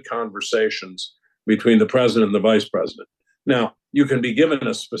private conversations between the president and the vice president. Now, you can be given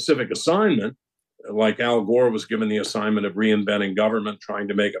a specific assignment, like Al Gore was given the assignment of reinventing government, trying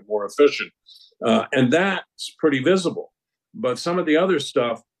to make it more efficient. And that's pretty visible. But some of the other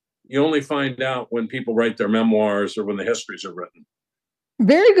stuff, you only find out when people write their memoirs or when the histories are written.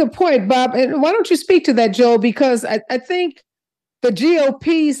 Very good point, Bob. And why don't you speak to that, Joel? Because I think the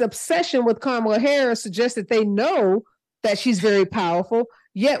GOP's obsession with Kamala Harris suggests that they know that she's very powerful,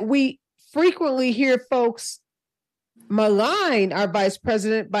 yet we frequently hear folks malign our vice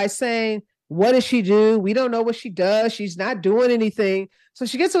president by saying, what does she do? We don't know what she does. She's not doing anything. So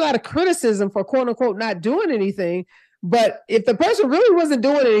she gets a lot of criticism for quote unquote not doing anything. But if the person really wasn't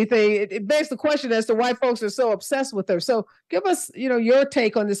doing anything, it begs the question as to why folks are so obsessed with her. So give us, your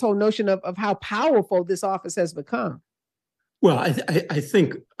take on this whole notion of how powerful this office has become. Well, I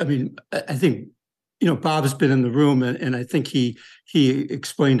think Bob's been in the room, and I think he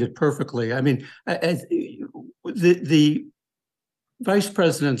explained it perfectly. I mean, the vice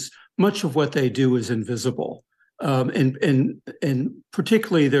presidents, much of what they do is invisible, and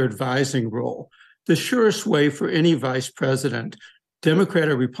particularly their advising role. The surest way for any vice president, Democrat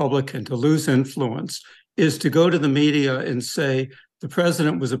or Republican, to lose influence is to go to the media and say, the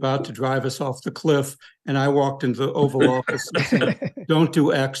president was about to drive us off the cliff, and I walked into the Oval Office and said, don't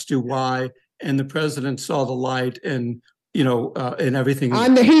do X, do Y. And the president saw the light, and and everything.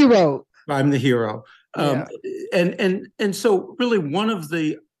 I'm the hero. I'm the hero. Yeah. And so really one of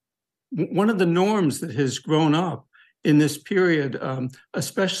the norms that has grown up in this period,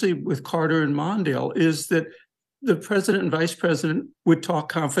 especially with Carter and Mondale, is that the president and vice president would talk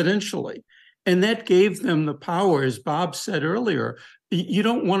confidentially. And that gave them the power, as Bob said earlier. You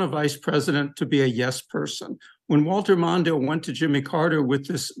don't want a vice president to be a yes person. When Walter Mondale went to Jimmy Carter with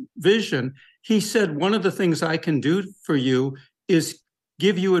this vision, he said, one of the things I can do for you is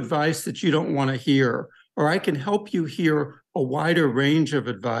give you advice that you don't want to hear, or I can help you hear a wider range of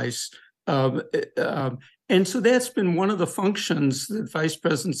advice. And so that's been one of the functions that vice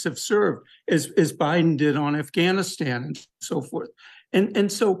presidents have served, as Biden did on Afghanistan and so forth.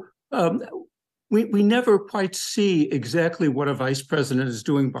 And so we never quite see exactly what a vice president is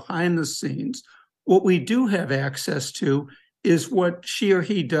doing behind the scenes. What we do have access to is what she or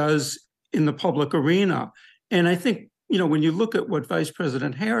he does in the public arena. And I think, when you look at what Vice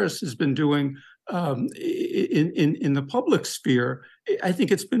President Harris has been doing in the public sphere, I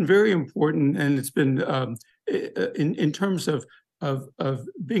think it's been very important, and it's been in terms of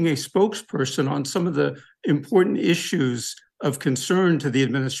being a spokesperson on some of the important issues of concern to the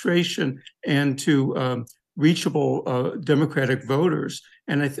administration and to reachable Democratic voters,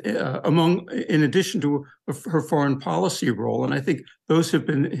 and in addition to her foreign policy role, and I think those have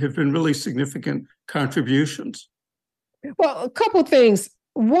been really significant contributions. Well, a couple things.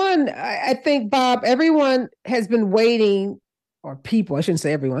 One, I think, Bob, everyone has been waiting, or people, I shouldn't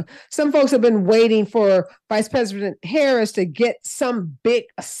say everyone. Some folks have been waiting for Vice President Harris to get some big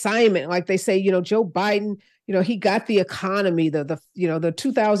assignment, like they say. Joe Biden, he got the economy, the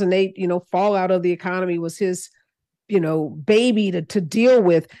 2008, fallout of the economy was his, baby to deal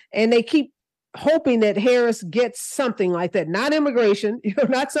with. And they keep hoping that Harris gets something like that, not immigration,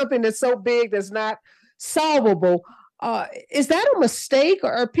 not something that's so big that's not solvable. Is that a mistake,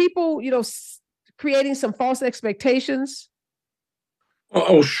 or are people, creating some false expectations?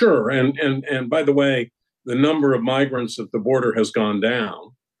 Oh, sure. And by the way, the number of migrants at the border has gone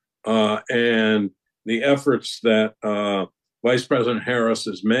down, and the efforts that Vice President Harris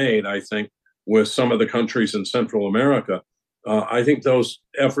has made, I think, with some of the countries in Central America, I think those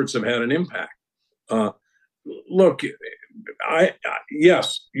efforts have had an impact. Look,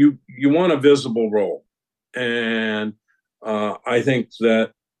 yes, you want a visible role. And I think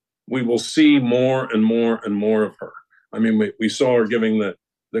that we will see more and more and more of her. I mean, we saw her giving the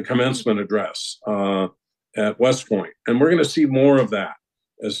commencement address at West Point, and we're going to see more of that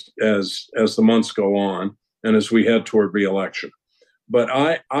as the months go on and as we head toward re-election. But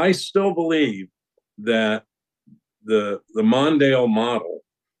I still believe that the Mondale model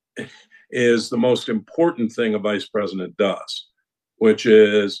is the most important thing a vice president does, which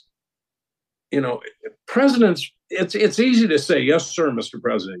is, presidents, it's easy to say, yes, sir, Mr.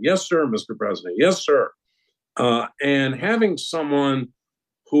 President. Yes, sir, Mr. President. Yes, sir. And having someone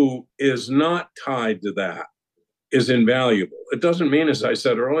who is not tied to that is invaluable. It doesn't mean, as I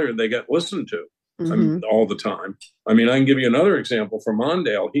said earlier, they get listened to all the time. I mean, I can give you another example from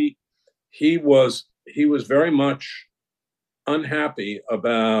Mondale. He was very much unhappy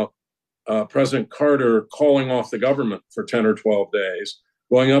about President Carter calling off the government for 10 or 12 days,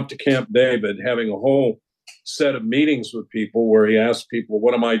 going up to Camp David, having a whole set of meetings with people where he asked people,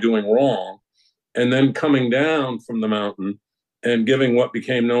 what am I doing wrong? And then coming down from the mountain and giving what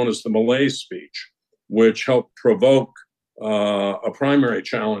became known as the Malaise speech, which helped provoke a primary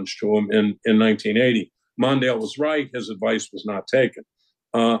challenge to him in 1980. Mondale was right. His advice was not taken.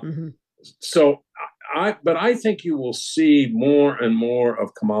 So I think you will see more and more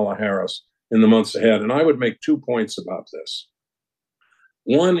of Kamala Harris in the months ahead. And I would make 2 points about this.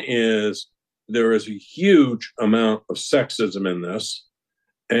 One is there is a huge amount of sexism in this,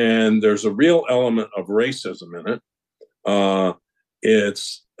 and there's a real element of racism in it.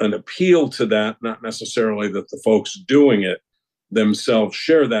 It's an appeal to that, not necessarily that the folks doing it themselves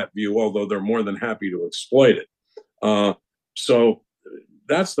share that view, although they're more than happy to exploit it. So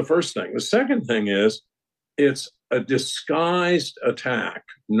that's the first thing. The second thing is it's a disguised attack,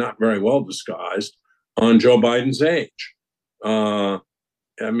 not very well disguised, on Joe Biden's age. I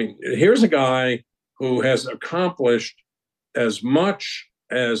mean, here's a guy who has accomplished as much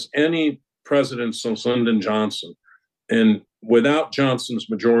as any president since Lyndon Johnson, and without Johnson's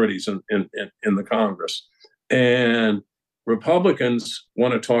majorities in the Congress. And Republicans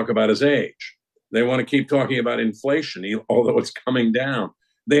want to talk about his age. They want to keep talking about inflation, although it's coming down.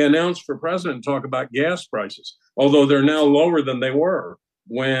 They announced for president to talk about gas prices, although they're now lower than they were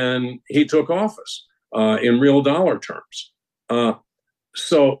when he took office in real dollar terms.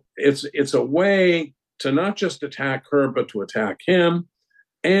 So it's a way to not just attack her, but to attack him,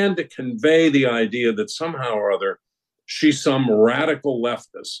 and to convey the idea that somehow or other she's some radical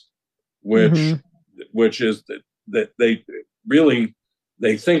leftist, which is that they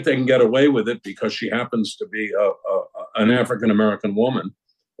think they can get away with it because she happens to be an African American woman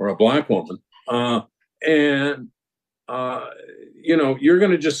or a black woman, you're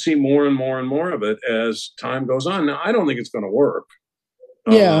going to just see more and more and more of it as time goes on. Now, I don't think it's going to work.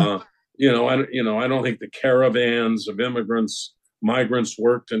 Yeah. I don't think the caravans of migrants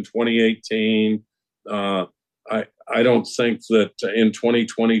worked in 2018. I don't think that in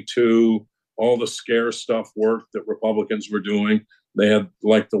 2022 all the scare stuff worked that Republicans were doing. They had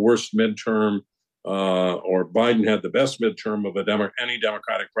like the worst midterm, or Biden had the best midterm of any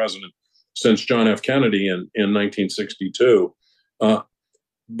Democratic president since John F. Kennedy in 1962.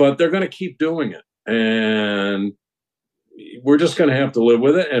 But they're going to keep doing it. And we're just going to have to live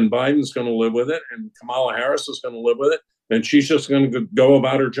with it. And Biden's going to live with it. And Kamala Harris is going to live with it. And she's just going to go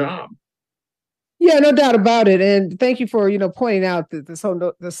about her job. Yeah, no doubt about it. And thank you for, pointing out that the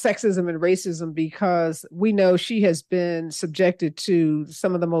sexism and racism, because we know she has been subjected to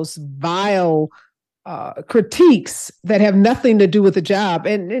some of the most vile critiques that have nothing to do with the job.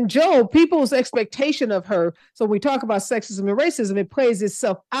 And Joe, people's expectation of her. So when we talk about sexism and racism, it plays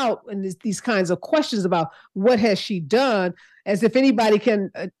itself out in these kinds of questions about what has she done, as if anybody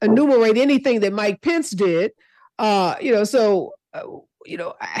can enumerate anything that Mike Pence did. How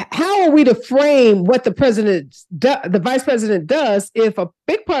are we to frame what the vice president does if a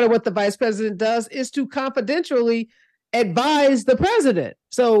big part of what the vice president does is to confidentially advise the president?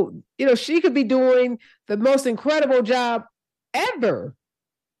 So, she could be doing the most incredible job ever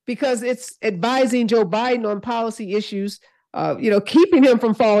because it's advising Joe Biden on policy issues, keeping him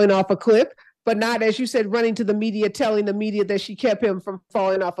from falling off a cliff, but not, as you said, running to the media, telling the media that she kept him from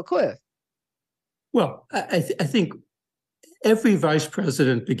falling off a cliff. Well, I think every vice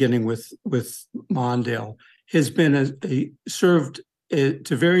president, beginning with Mondale, has been served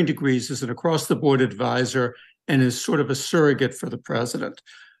to varying degrees as an across-the-board advisor and is sort of a surrogate for the president.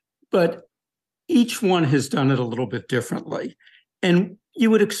 But each one has done it a little bit differently. And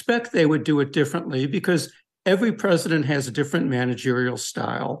you would expect they would do it differently because every president has a different managerial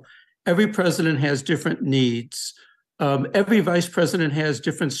style. Every president has different needs. Every vice president has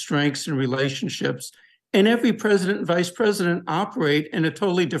different strengths and relationships. And every president and vice president operate in a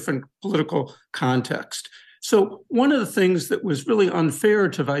totally different political context. So one of the things that was really unfair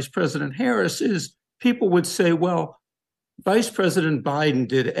to Vice President Harris is people would say, well, Vice President Biden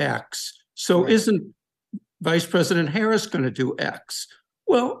did X, so isn't Vice President Harris going to do X?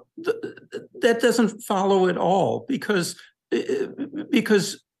 Well, that doesn't follow at all because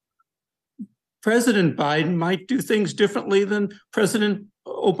President Biden might do things differently than President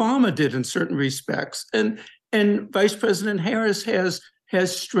Obama did in certain respects. And Vice President Harris has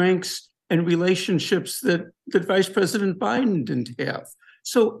strengths and relationships that Vice President Biden didn't have.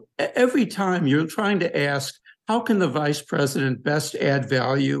 So every time you're trying to ask, how can the vice president best add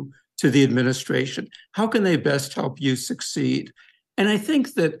value to the administration? How can they best help you succeed? And I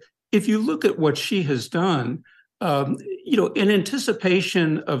think that if you look at what she has done, in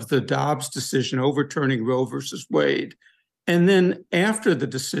anticipation of the Dobbs decision overturning Roe versus Wade, and then after the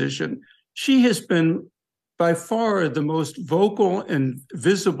decision, she has been by far the most vocal and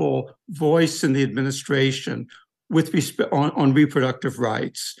visible voice in the administration with respect on reproductive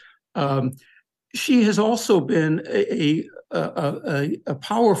rights. She has also been a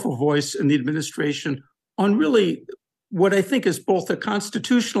powerful voice in the administration on really what I think is both a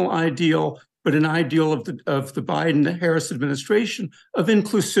constitutional ideal, but an ideal of the Biden-Harris administration of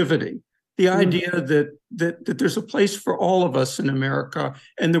inclusivity. The idea that there's a place for all of us in America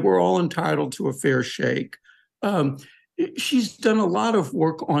and that we're all entitled to a fair shake. She's done a lot of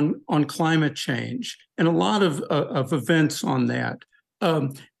work on climate change and a lot of events on that.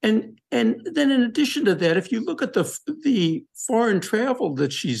 And then in addition to that, if you look at the foreign travel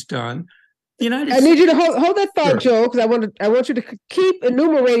that she's done, the United States. I need you to hold that thought, Sure. Joe, because I want you to keep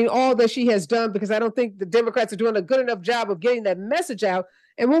enumerating all that she has done, because I don't think the Democrats are doing a good enough job of getting that message out.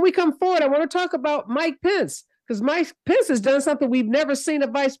 And when we come forward, I want to talk about Mike Pence, because Mike Pence has done something we've never seen a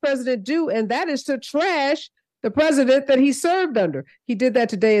vice president do, and that is to trash the president that he served under. He did that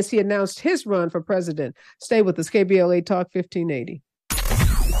today as he announced his run for president. Stay with us, KBLA Talk 1580.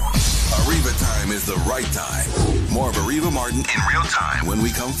 Areva time is the right time. More of Areva Martin in real time when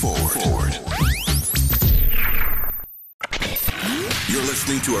we come forward. You're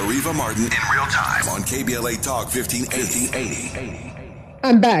listening to Areva Martin in real time on KBLA Talk 1580.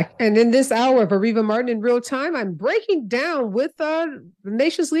 I'm back. And in this hour of Areva Martin in real time, I'm breaking down with the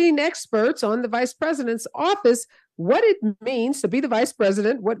nation's leading experts on the vice president's office what it means to be the vice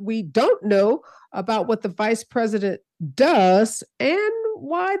president, what we don't know about what the vice president does, and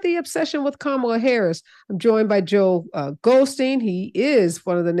why the obsession with Kamala Harris. I'm joined by Joe Goldstein. He is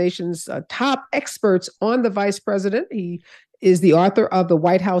one of the nation's top experts on the vice president. He is the author of The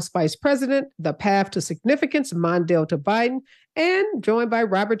White House Vice President, The Path to Significance, Mondale to Biden, and joined by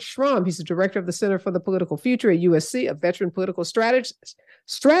Robert Shrum. He's the director of the Center for the Political Future at USC, a veteran political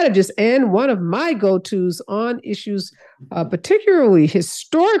strategist, and one of my go-tos on issues, particularly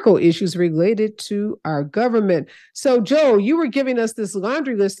historical issues related to our government. So, Joe, you were giving us this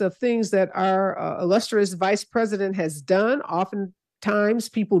laundry list of things that our illustrious vice president has done. Oftentimes,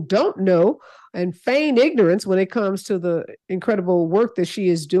 people don't know and feign ignorance when it comes to the incredible work that she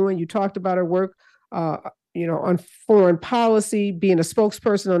is doing. You talked about her work, on foreign policy, being a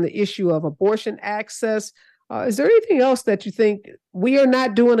spokesperson on the issue of abortion access. Is there anything else that you think we are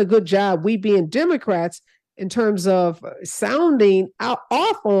not doing a good job, we being Democrats, in terms of sounding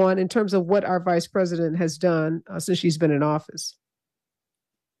off on in terms of what our vice president has done since she's been in office?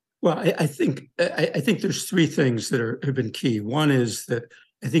 Well, I think there's three things that have been key. One is that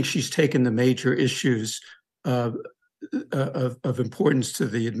I think she's taken the major issues of importance to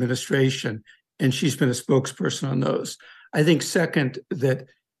the administration, and she's been a spokesperson on those. I think second, that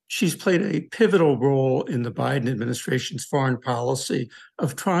she's played a pivotal role in the Biden administration's foreign policy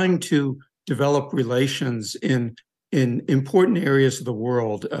of trying to develop relations in important areas of the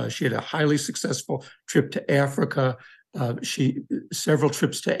world. She had a highly successful trip to Africa, several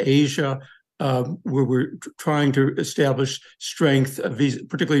trips to Asia, where we're trying to establish strength,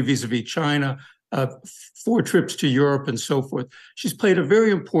 particularly vis-a-vis China, 4 trips to Europe and so forth. She's played a very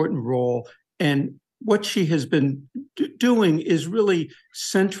important role, and what she has been doing is really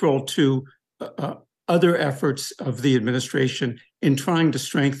central to other efforts of the administration in trying to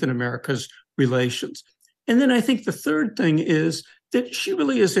strengthen America's relations. And then I think the third thing is that she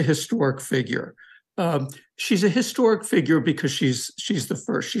really is a historic figure. She's a historic figure because she's the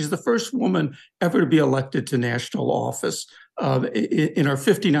first. She's the first woman ever to be elected to national office in our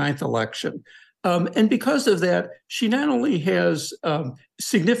 59th election. And because of that, she not only has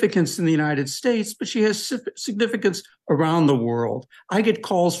significance in the United States, but she has significance around the world. I get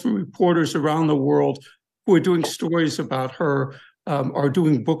calls from reporters around the world who are doing stories about her, are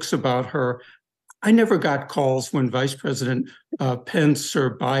doing books about her. I never got calls when Vice President Pence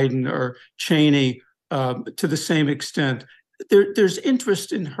or Biden or Cheney to the same extent. There's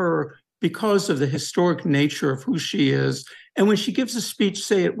interest in her because of the historic nature of who she is. And when she gives a speech,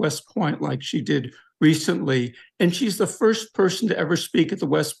 say at West Point, like she did recently, and she's the first person to ever speak at the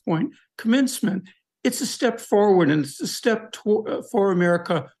West Point commencement, it's a step forward, and it's a step for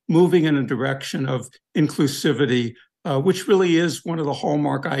America moving in a direction of inclusivity, which really is one of the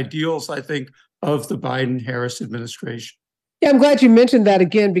hallmark ideals, I think, of the Biden-Harris administration. Yeah, I'm glad you mentioned that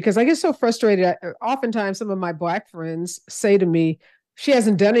again, because I get so frustrated. Oftentimes, some of my Black friends say to me, she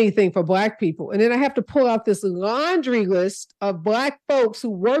hasn't done anything for Black people. And then I have to pull out this laundry list of Black folks who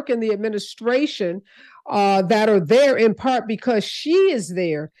work in the administration that are there in part because she is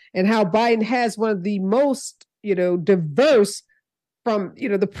there, and how Biden has one of the most diverse from,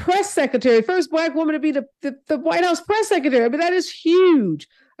 the press secretary, first Black woman to be the White House press secretary. I mean, that is huge.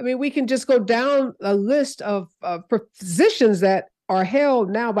 I mean, we can just go down a list of positions that are held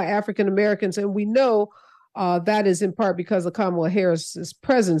now by African Americans. And we know that is in part because of Kamala Harris's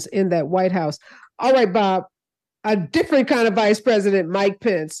presence in that White House. All right, Bob, a different kind of vice president, Mike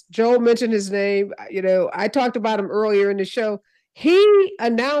Pence. Joel mentioned his name. I talked about him earlier in the show. He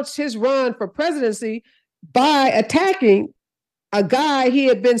announced his run for presidency by attacking a guy he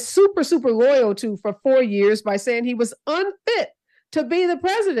had been super, super loyal to for 4 years by saying he was unfit to be the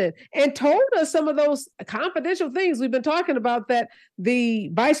president, and told us some of those confidential things we've been talking about that the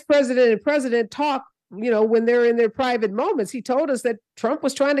vice president and president talk, when they're in their private moments. He told us that Trump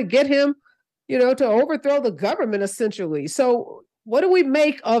was trying to get him, to overthrow the government, essentially. So what do we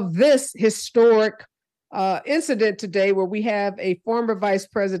make of this historic incident today where we have a former vice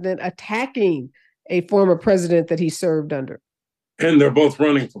president attacking a former president that he served under? And they're both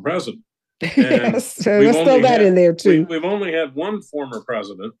running for president. Yes, so let's throw that in there too. We've only had one former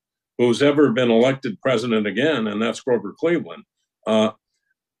president who's ever been elected president again, and that's Grover Cleveland.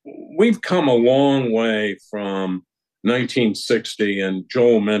 We've come a long way from 1960, and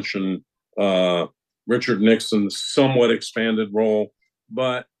Joel mentioned Richard Nixon's somewhat expanded role,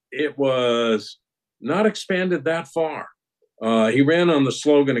 but it was not expanded that far. He ran on the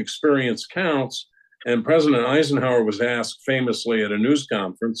slogan, "Experience counts," and President Eisenhower was asked famously at a news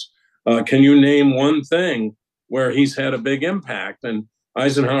conference, can you name one thing where he's had a big impact? And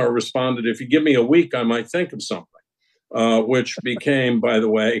Eisenhower responded, "If you give me a week, I might think of something," which became, by the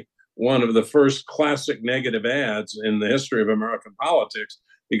way, one of the first classic negative ads in the history of American politics,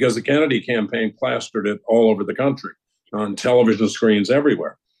 because the Kennedy campaign plastered it all over the country on television screens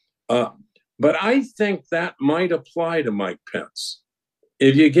everywhere. But I think that might apply to Mike Pence.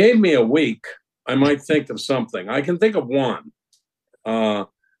 If you gave me a week, I might think of something. I can think of one.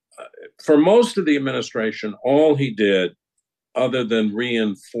 For most of the administration, all he did, other than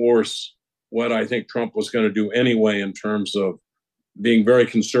reinforce what I think Trump was going to do anyway in terms of being very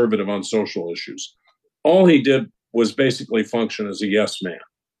conservative on social issues, all he did was basically function as a yes man.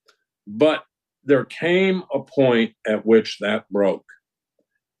 But there came a point at which that broke.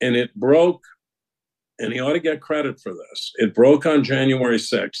 And it broke, and he ought to get credit for this. It broke on January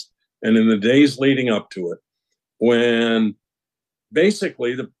 6th. And in the days leading up to it, when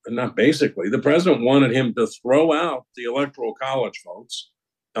the president wanted him to throw out the Electoral College votes,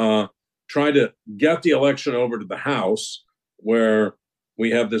 try to get the election over to the House, where we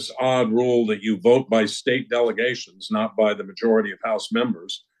have this odd rule that you vote by state delegations, not by the majority of House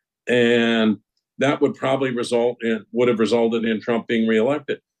members. And that would have resulted in Trump being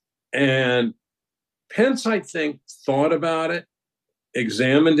reelected. And Pence, I think, thought about it,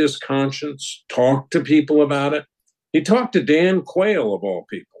 examined his conscience, talked to people about it. He talked to Dan Quayle, of all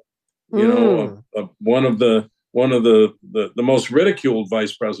people, one of the most ridiculed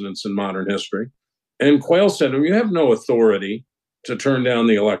vice presidents in modern history. And Quayle said, "You have no authority to turn down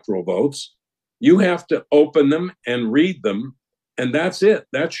the electoral votes. You have to open them and read them, and that's it.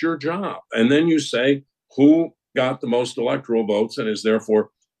 That's your job. And then you say who got the most electoral votes and is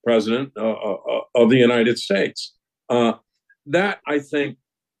therefore president of the United States." That, I think,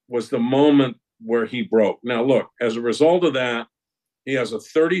 was the moment where he broke. Now, look, as a result of that, he has a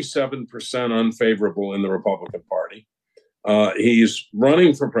 37% unfavorable in the Republican Party. He's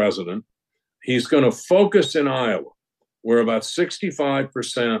running for president. He's going to focus in Iowa, where about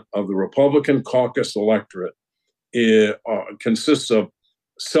 65% of the Republican caucus electorate consists of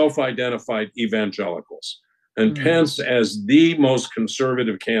self-identified evangelicals. And Pence, as the most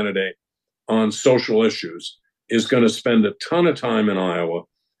conservative candidate on social issues, is going to spend a ton of time in Iowa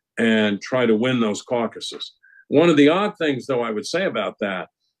and try to win those caucuses. One of the odd things, though, I would say about that,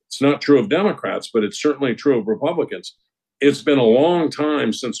 it's not true of Democrats, but it's certainly true of Republicans. It's been a long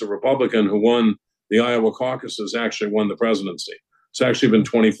time since a Republican who won the Iowa caucuses actually won the presidency. It's actually been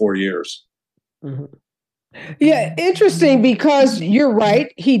 24 years. Mm-hmm. Yeah, interesting, because you're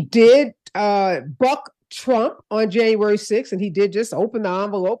right. He did buck Trump on January 6th, and he did just open the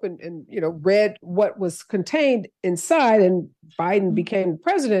envelope and read what was contained inside, and Biden became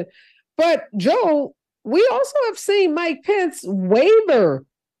president. But Joe, we also have seen Mike Pence waver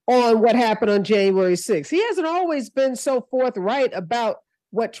on what happened on January 6th. He hasn't always been so forthright about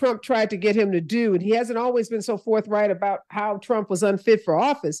what Trump tried to get him to do, and he hasn't always been so forthright about how Trump was unfit for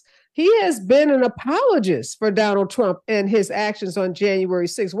office. He has been an apologist for Donald Trump and his actions on January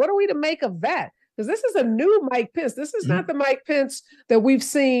 6th. What are we to make of that? Because this is a new Mike Pence. This is not the Mike Pence that we've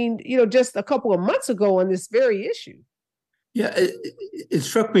seen, just a couple of months ago on this very issue. Yeah, it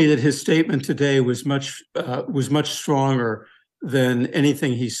struck me that his statement today was much stronger than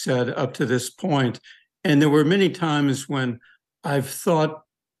anything he said up to this point. And there were many times when I've thought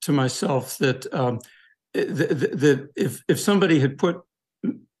to myself that that if somebody had put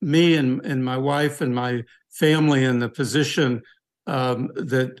me and my wife and my family in the position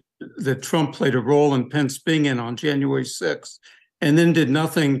that Trump played a role in Pence being in on January 6th, and then did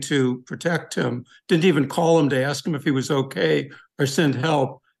nothing to protect him, didn't even call him to ask him if he was okay or send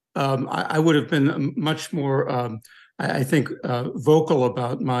help, I would have been much more, I think, vocal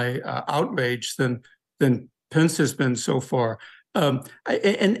about my outrage than Pence has been so far. And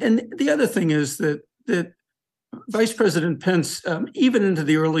the other thing is that Vice President Pence, even into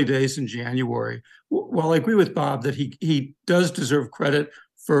the early days in January, while I agree with Bob that he does deserve credit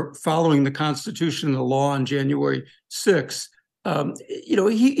for following the Constitution and the law on January 6th,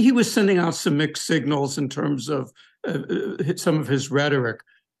 he was sending out some mixed signals in terms of some of his rhetoric.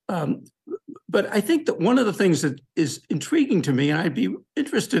 But I think that one of the things that is intriguing to me, and I'd be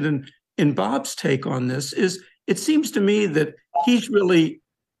interested in Bob's take on this, is it seems to me that he's really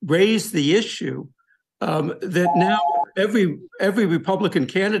raised the issue that now every Republican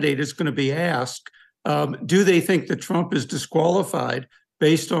candidate is going to be asked, do they think that Trump is disqualified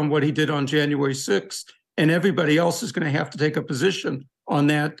based on what he did on January 6th? And everybody else is going to have to take a position on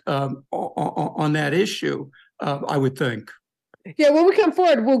that issue, I would think. Yeah, when we come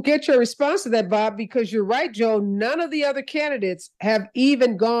forward, we'll get your response to that, Bob, because you're right, Joe. None of the other candidates have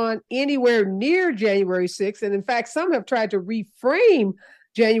even gone anywhere near January 6th. And in fact, some have tried to reframe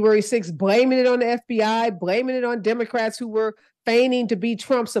January 6th, blaming it on the FBI, blaming it on Democrats who were feigning to be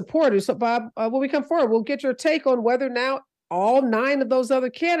Trump supporters. So, Bob, when we come forward, we'll get your take on whether now all 9 of those other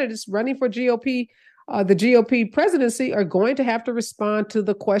candidates running for the GOP presidency are going to have to respond to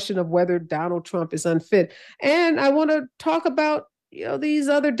the question of whether Donald Trump is unfit. And I want to talk about, these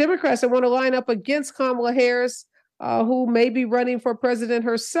other Democrats that want to line up against Kamala Harris, who may be running for president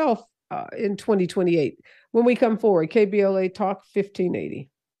herself in 2028. When we come forward, KBLA Talk 1580.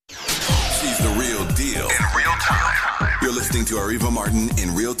 She's the real deal in real time. You're listening to Areva Martin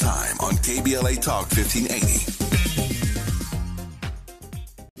in real time on KBLA Talk 1580.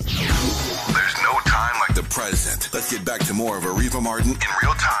 The present. Let's get back to more of Areva Martin in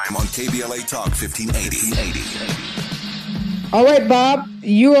real time on KBLA Talk 1580. All right, Bob,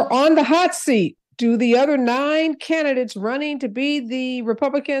 you are on the hot seat. Do the other 9 candidates running to be the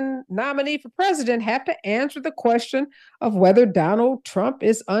Republican nominee for president have to answer the question of whether Donald Trump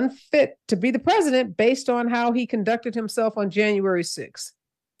is unfit to be the president based on how he conducted himself on January 6th?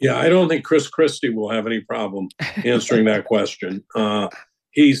 Yeah, I don't think Chris Christie will have any problem answering that question.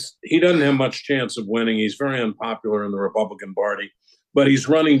 He doesn't have much chance of winning. He's very unpopular in the Republican Party, but he's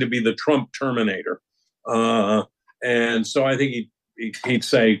running to be the Trump Terminator. And so I think he'd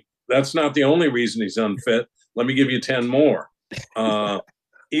say, that's not the only reason he's unfit. Let me give you 10 more.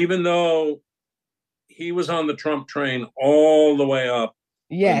 Even though he was on the Trump train all the way up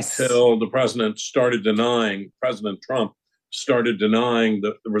until President Trump started denying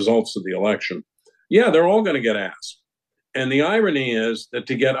the results of the election. Yeah, they're all going to get asked. And the irony is that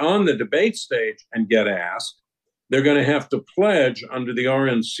to get on the debate stage and get asked, they're going to have to pledge under the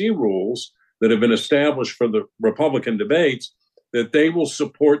RNC rules that have been established for the Republican debates that they will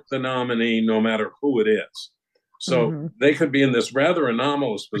support the nominee no matter who it is. So they could be in this rather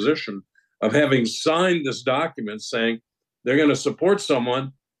anomalous position of having signed this document saying they're going to support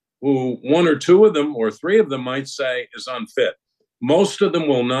someone who 1 or 2 of them or 3 of them might say is unfit. Most of them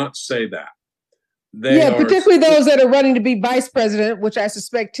will not say that. Particularly those that are running to be vice president, which I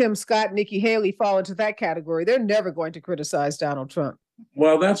suspect Tim Scott and Nikki Haley fall into that category. They're never going to criticize Donald Trump.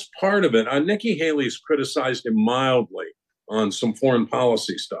 Well, that's part of it. Nikki Haley's criticized him mildly on some foreign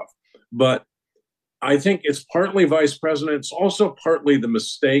policy stuff. But I think it's partly vice president. It's also partly the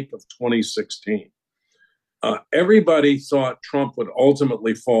mistake of 2016. Everybody thought Trump would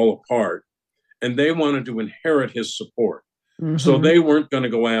ultimately fall apart, and they wanted to inherit his support. So they weren't going to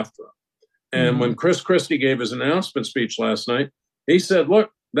go after him. And when Chris Christie gave his announcement speech last night, he said,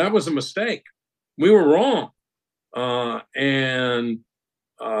 look, that was a mistake. We were wrong. But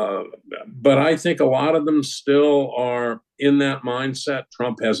I think a lot of them still are in that mindset.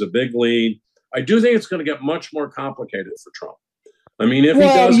 Trump has a big lead. I do think it's going to get much more complicated for Trump. I mean, if he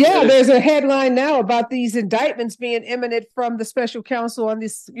does... there's a headline now about these indictments being imminent from the special counsel on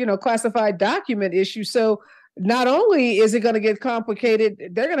this, classified document issue. So not only is it going to get complicated,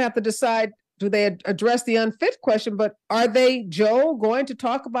 they're going to have to decide, do they address the unfit question, but are they, Joe, going to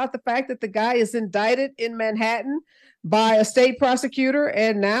talk about the fact that the guy is indicted in Manhattan by a state prosecutor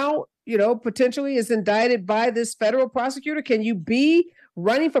and now potentially is indicted by this federal prosecutor? Can you be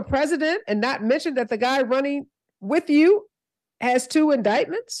running for president and not mention that the guy running with you has 2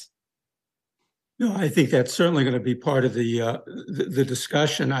 indictments? No, I think that's certainly going to be part of the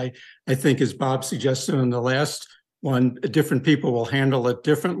discussion. I think, as Bob suggested in the last one, different people will handle it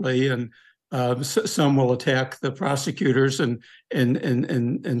differently, and some will attack the prosecutors, and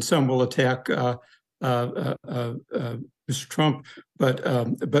some will attack Mr. Trump. But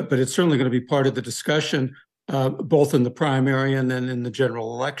it's certainly going to be part of the discussion, both in the primary and then in the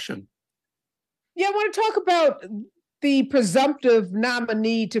general election. Yeah, I want to talk about the presumptive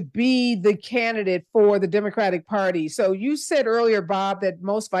nominee to be the candidate for the Democratic Party. So you said earlier, Bob, that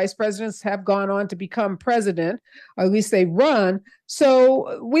most vice presidents have gone on to become president, or at least they run.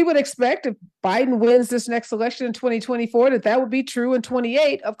 So we would expect, if Biden wins this next election in 2024, that would be true in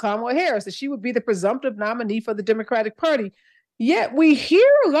 28 of Kamala Harris, that she would be the presumptive nominee for the Democratic Party. Yet we hear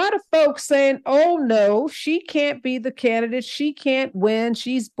a lot of folks saying, oh, no, she can't be the candidate. She can't win.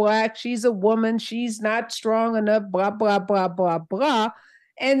 She's Black. She's a woman. She's not strong enough, blah, blah, blah, blah, blah.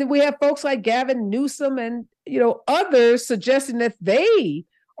 And we have folks like Gavin Newsom and, others suggesting that they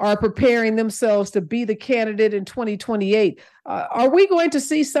are preparing themselves to be the candidate in 2028. Are we going to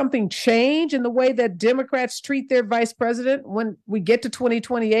see something change in the way that Democrats treat their vice president when we get to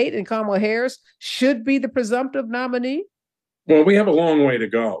 2028 and Kamala Harris should be the presumptive nominee? Well, we have a long way to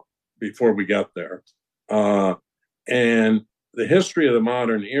go before we get there. And the history of the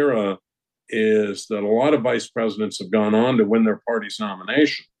modern era is that a lot of vice presidents have gone on to win their party's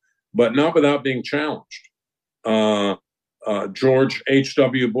nomination, but not without being challenged. George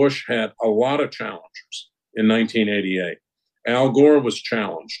H.W. Bush had a lot of challengers in 1988. Al Gore was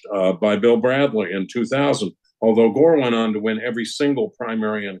challenged by Bill Bradley in 2000, although Gore went on to win every single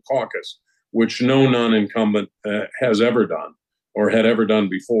primary and caucus, which no non-incumbent has ever done or had ever done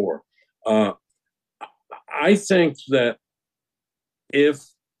before. I think that if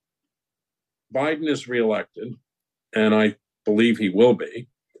Biden is reelected, and I believe he will be,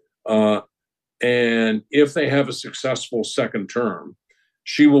 and if they have a successful second term,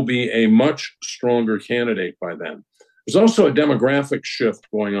 she will be a much stronger candidate by then. There's also a demographic shift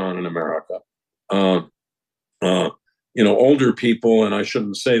going on in America. Older people, and I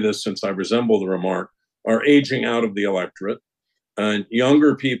shouldn't say this since I resemble the remark, are aging out of the electorate. And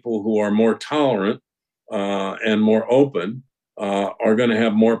younger people who are more tolerant and more open are going to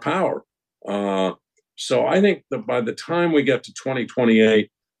have more power. So I think that by the time we get to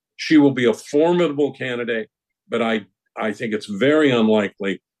 2028, she will be a formidable candidate, but I think it's very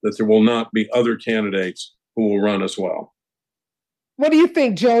unlikely that there will not be other candidates who will run as well. What do you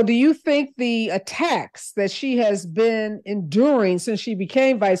think, Joe? Do you think the attacks that she has been enduring since she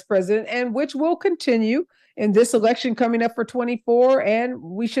became vice president, and which will continue in this election coming up for 24, and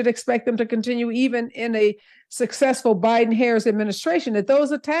we should expect them to continue even in a successful Biden-Harris administration, that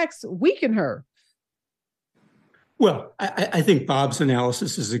those attacks weaken her? Well, I think Bob's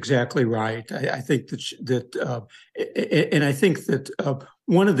analysis is exactly right. I think that I think that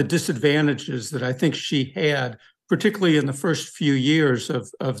one of the disadvantages that I think she had, particularly in the first few years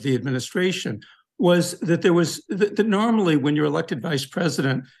of the administration, was that that normally when you're elected vice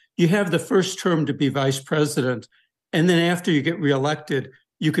president, you have the first term to be vice president, and then after you get reelected,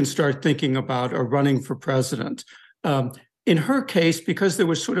 you can start thinking about or running for president. In her case, because there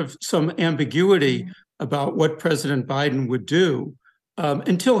was sort of some ambiguity about what President Biden would do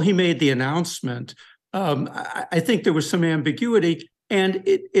until he made the announcement, I think there was some ambiguity, and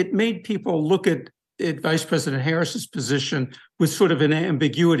it made people look at Vice President Harris's position with sort of an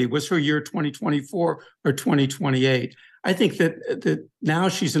ambiguity. Was her year 2024 or 2028? I think that now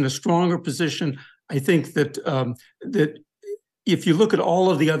she's in a stronger position. I think that that if you look at all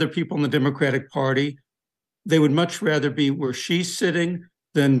of the other people in the Democratic Party, they would much rather be where she's sitting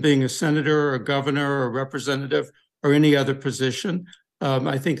than being a senator or a governor or a representative or any other position.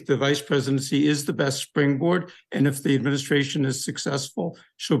 I think the vice presidency is the best springboard. And if the administration is successful,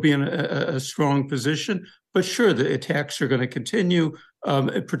 she'll be in a strong position. But sure, the attacks are going to continue,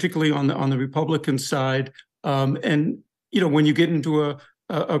 particularly on the Republican side. And, when you get into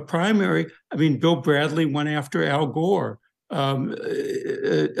a primary, I mean, Bill Bradley went after Al Gore. Bob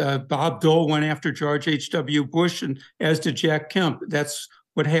Dole went after George H.W. Bush, and as did Jack Kemp. That's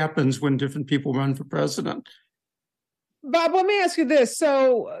what happens when different people run for president. Bob, let me ask you this.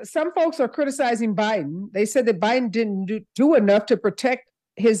 So some folks are criticizing Biden. They said that Biden didn't do enough to protect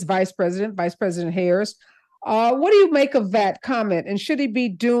his vice president, Vice President Harris. What do you make of that comment? And should he be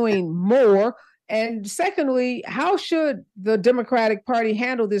doing more? And secondly, how should the Democratic Party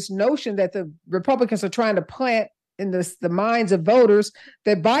handle this notion that the Republicans are trying to plant the minds of voters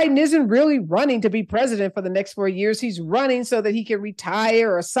that Biden isn't really running to be president for the next 4 years. He's running so that he can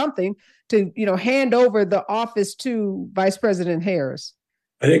retire or something to, hand over the office to Vice President Harris.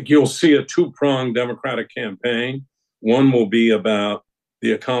 I think you'll see a two-pronged Democratic campaign. One will be about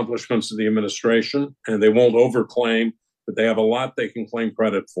the accomplishments of the administration, and they won't overclaim, but they have a lot they can claim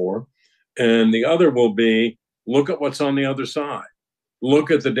credit for. And the other will be, look at what's on the other side. Look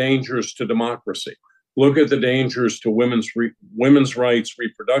at the dangers to democracy. Look at the dangers to women's rights,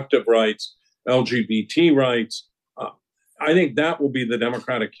 reproductive rights, LGBT rights. I think that will be the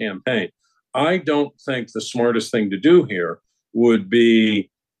Democratic campaign. I don't think the smartest thing to do here would be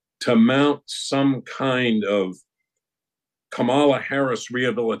to mount some kind of Kamala Harris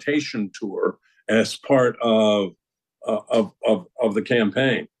rehabilitation tour as part of the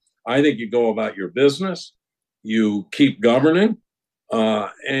campaign. I think you go about your business, you keep governing,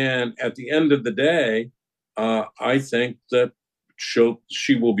 and at the end of the day, I think that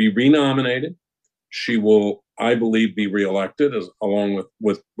she will be renominated. She will, I believe, be reelected along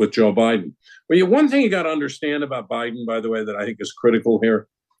with Joe Biden. But one thing you got to understand about Biden, by the way, that I think is critical here,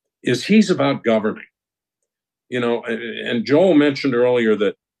 is he's about governing. And Joel mentioned earlier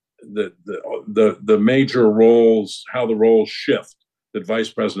that the major roles, how the roles shift that vice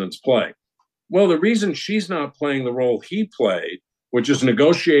presidents play. Well, the reason she's not playing the role he played, which is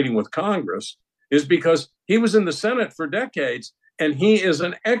negotiating with Congress, is because he was in the Senate for decades, and he is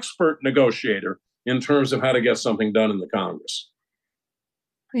an expert negotiator in terms of how to get something done in the Congress.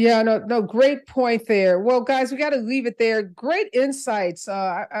 Yeah, no, great point there. Well, guys, we got to leave it there. Great insights.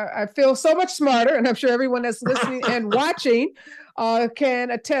 I feel so much smarter, and I'm sure everyone that's listening and watching can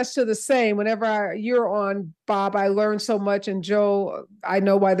attest to the same. Whenever you're on, Bob, I learn so much, and Joe, I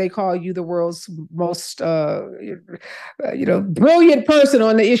know why they call you the world's most, brilliant person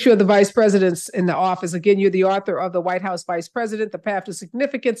on the issue of the vice presidents in the office. Again, you're the author of The White House Vice President: The Path to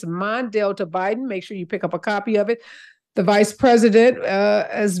Significance, Mondale to Biden. Make sure you pick up a copy of it. The vice president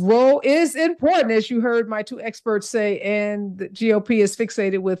as role is important, as you heard my two experts say, and the GOP is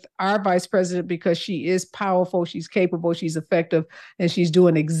fixated with our vice president because she is powerful, she's capable, she's effective, and she's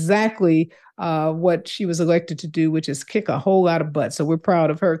doing exactly what she was elected to do, which is kick a whole lot of butt. So we're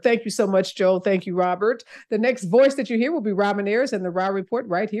proud of her. Thank you so much, Joel. Thank you, Robert. The next voice that you hear will be Robin Ayers and the Raw Report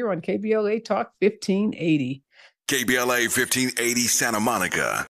right here on KBLA Talk 1580. KBLA 1580 Santa Monica.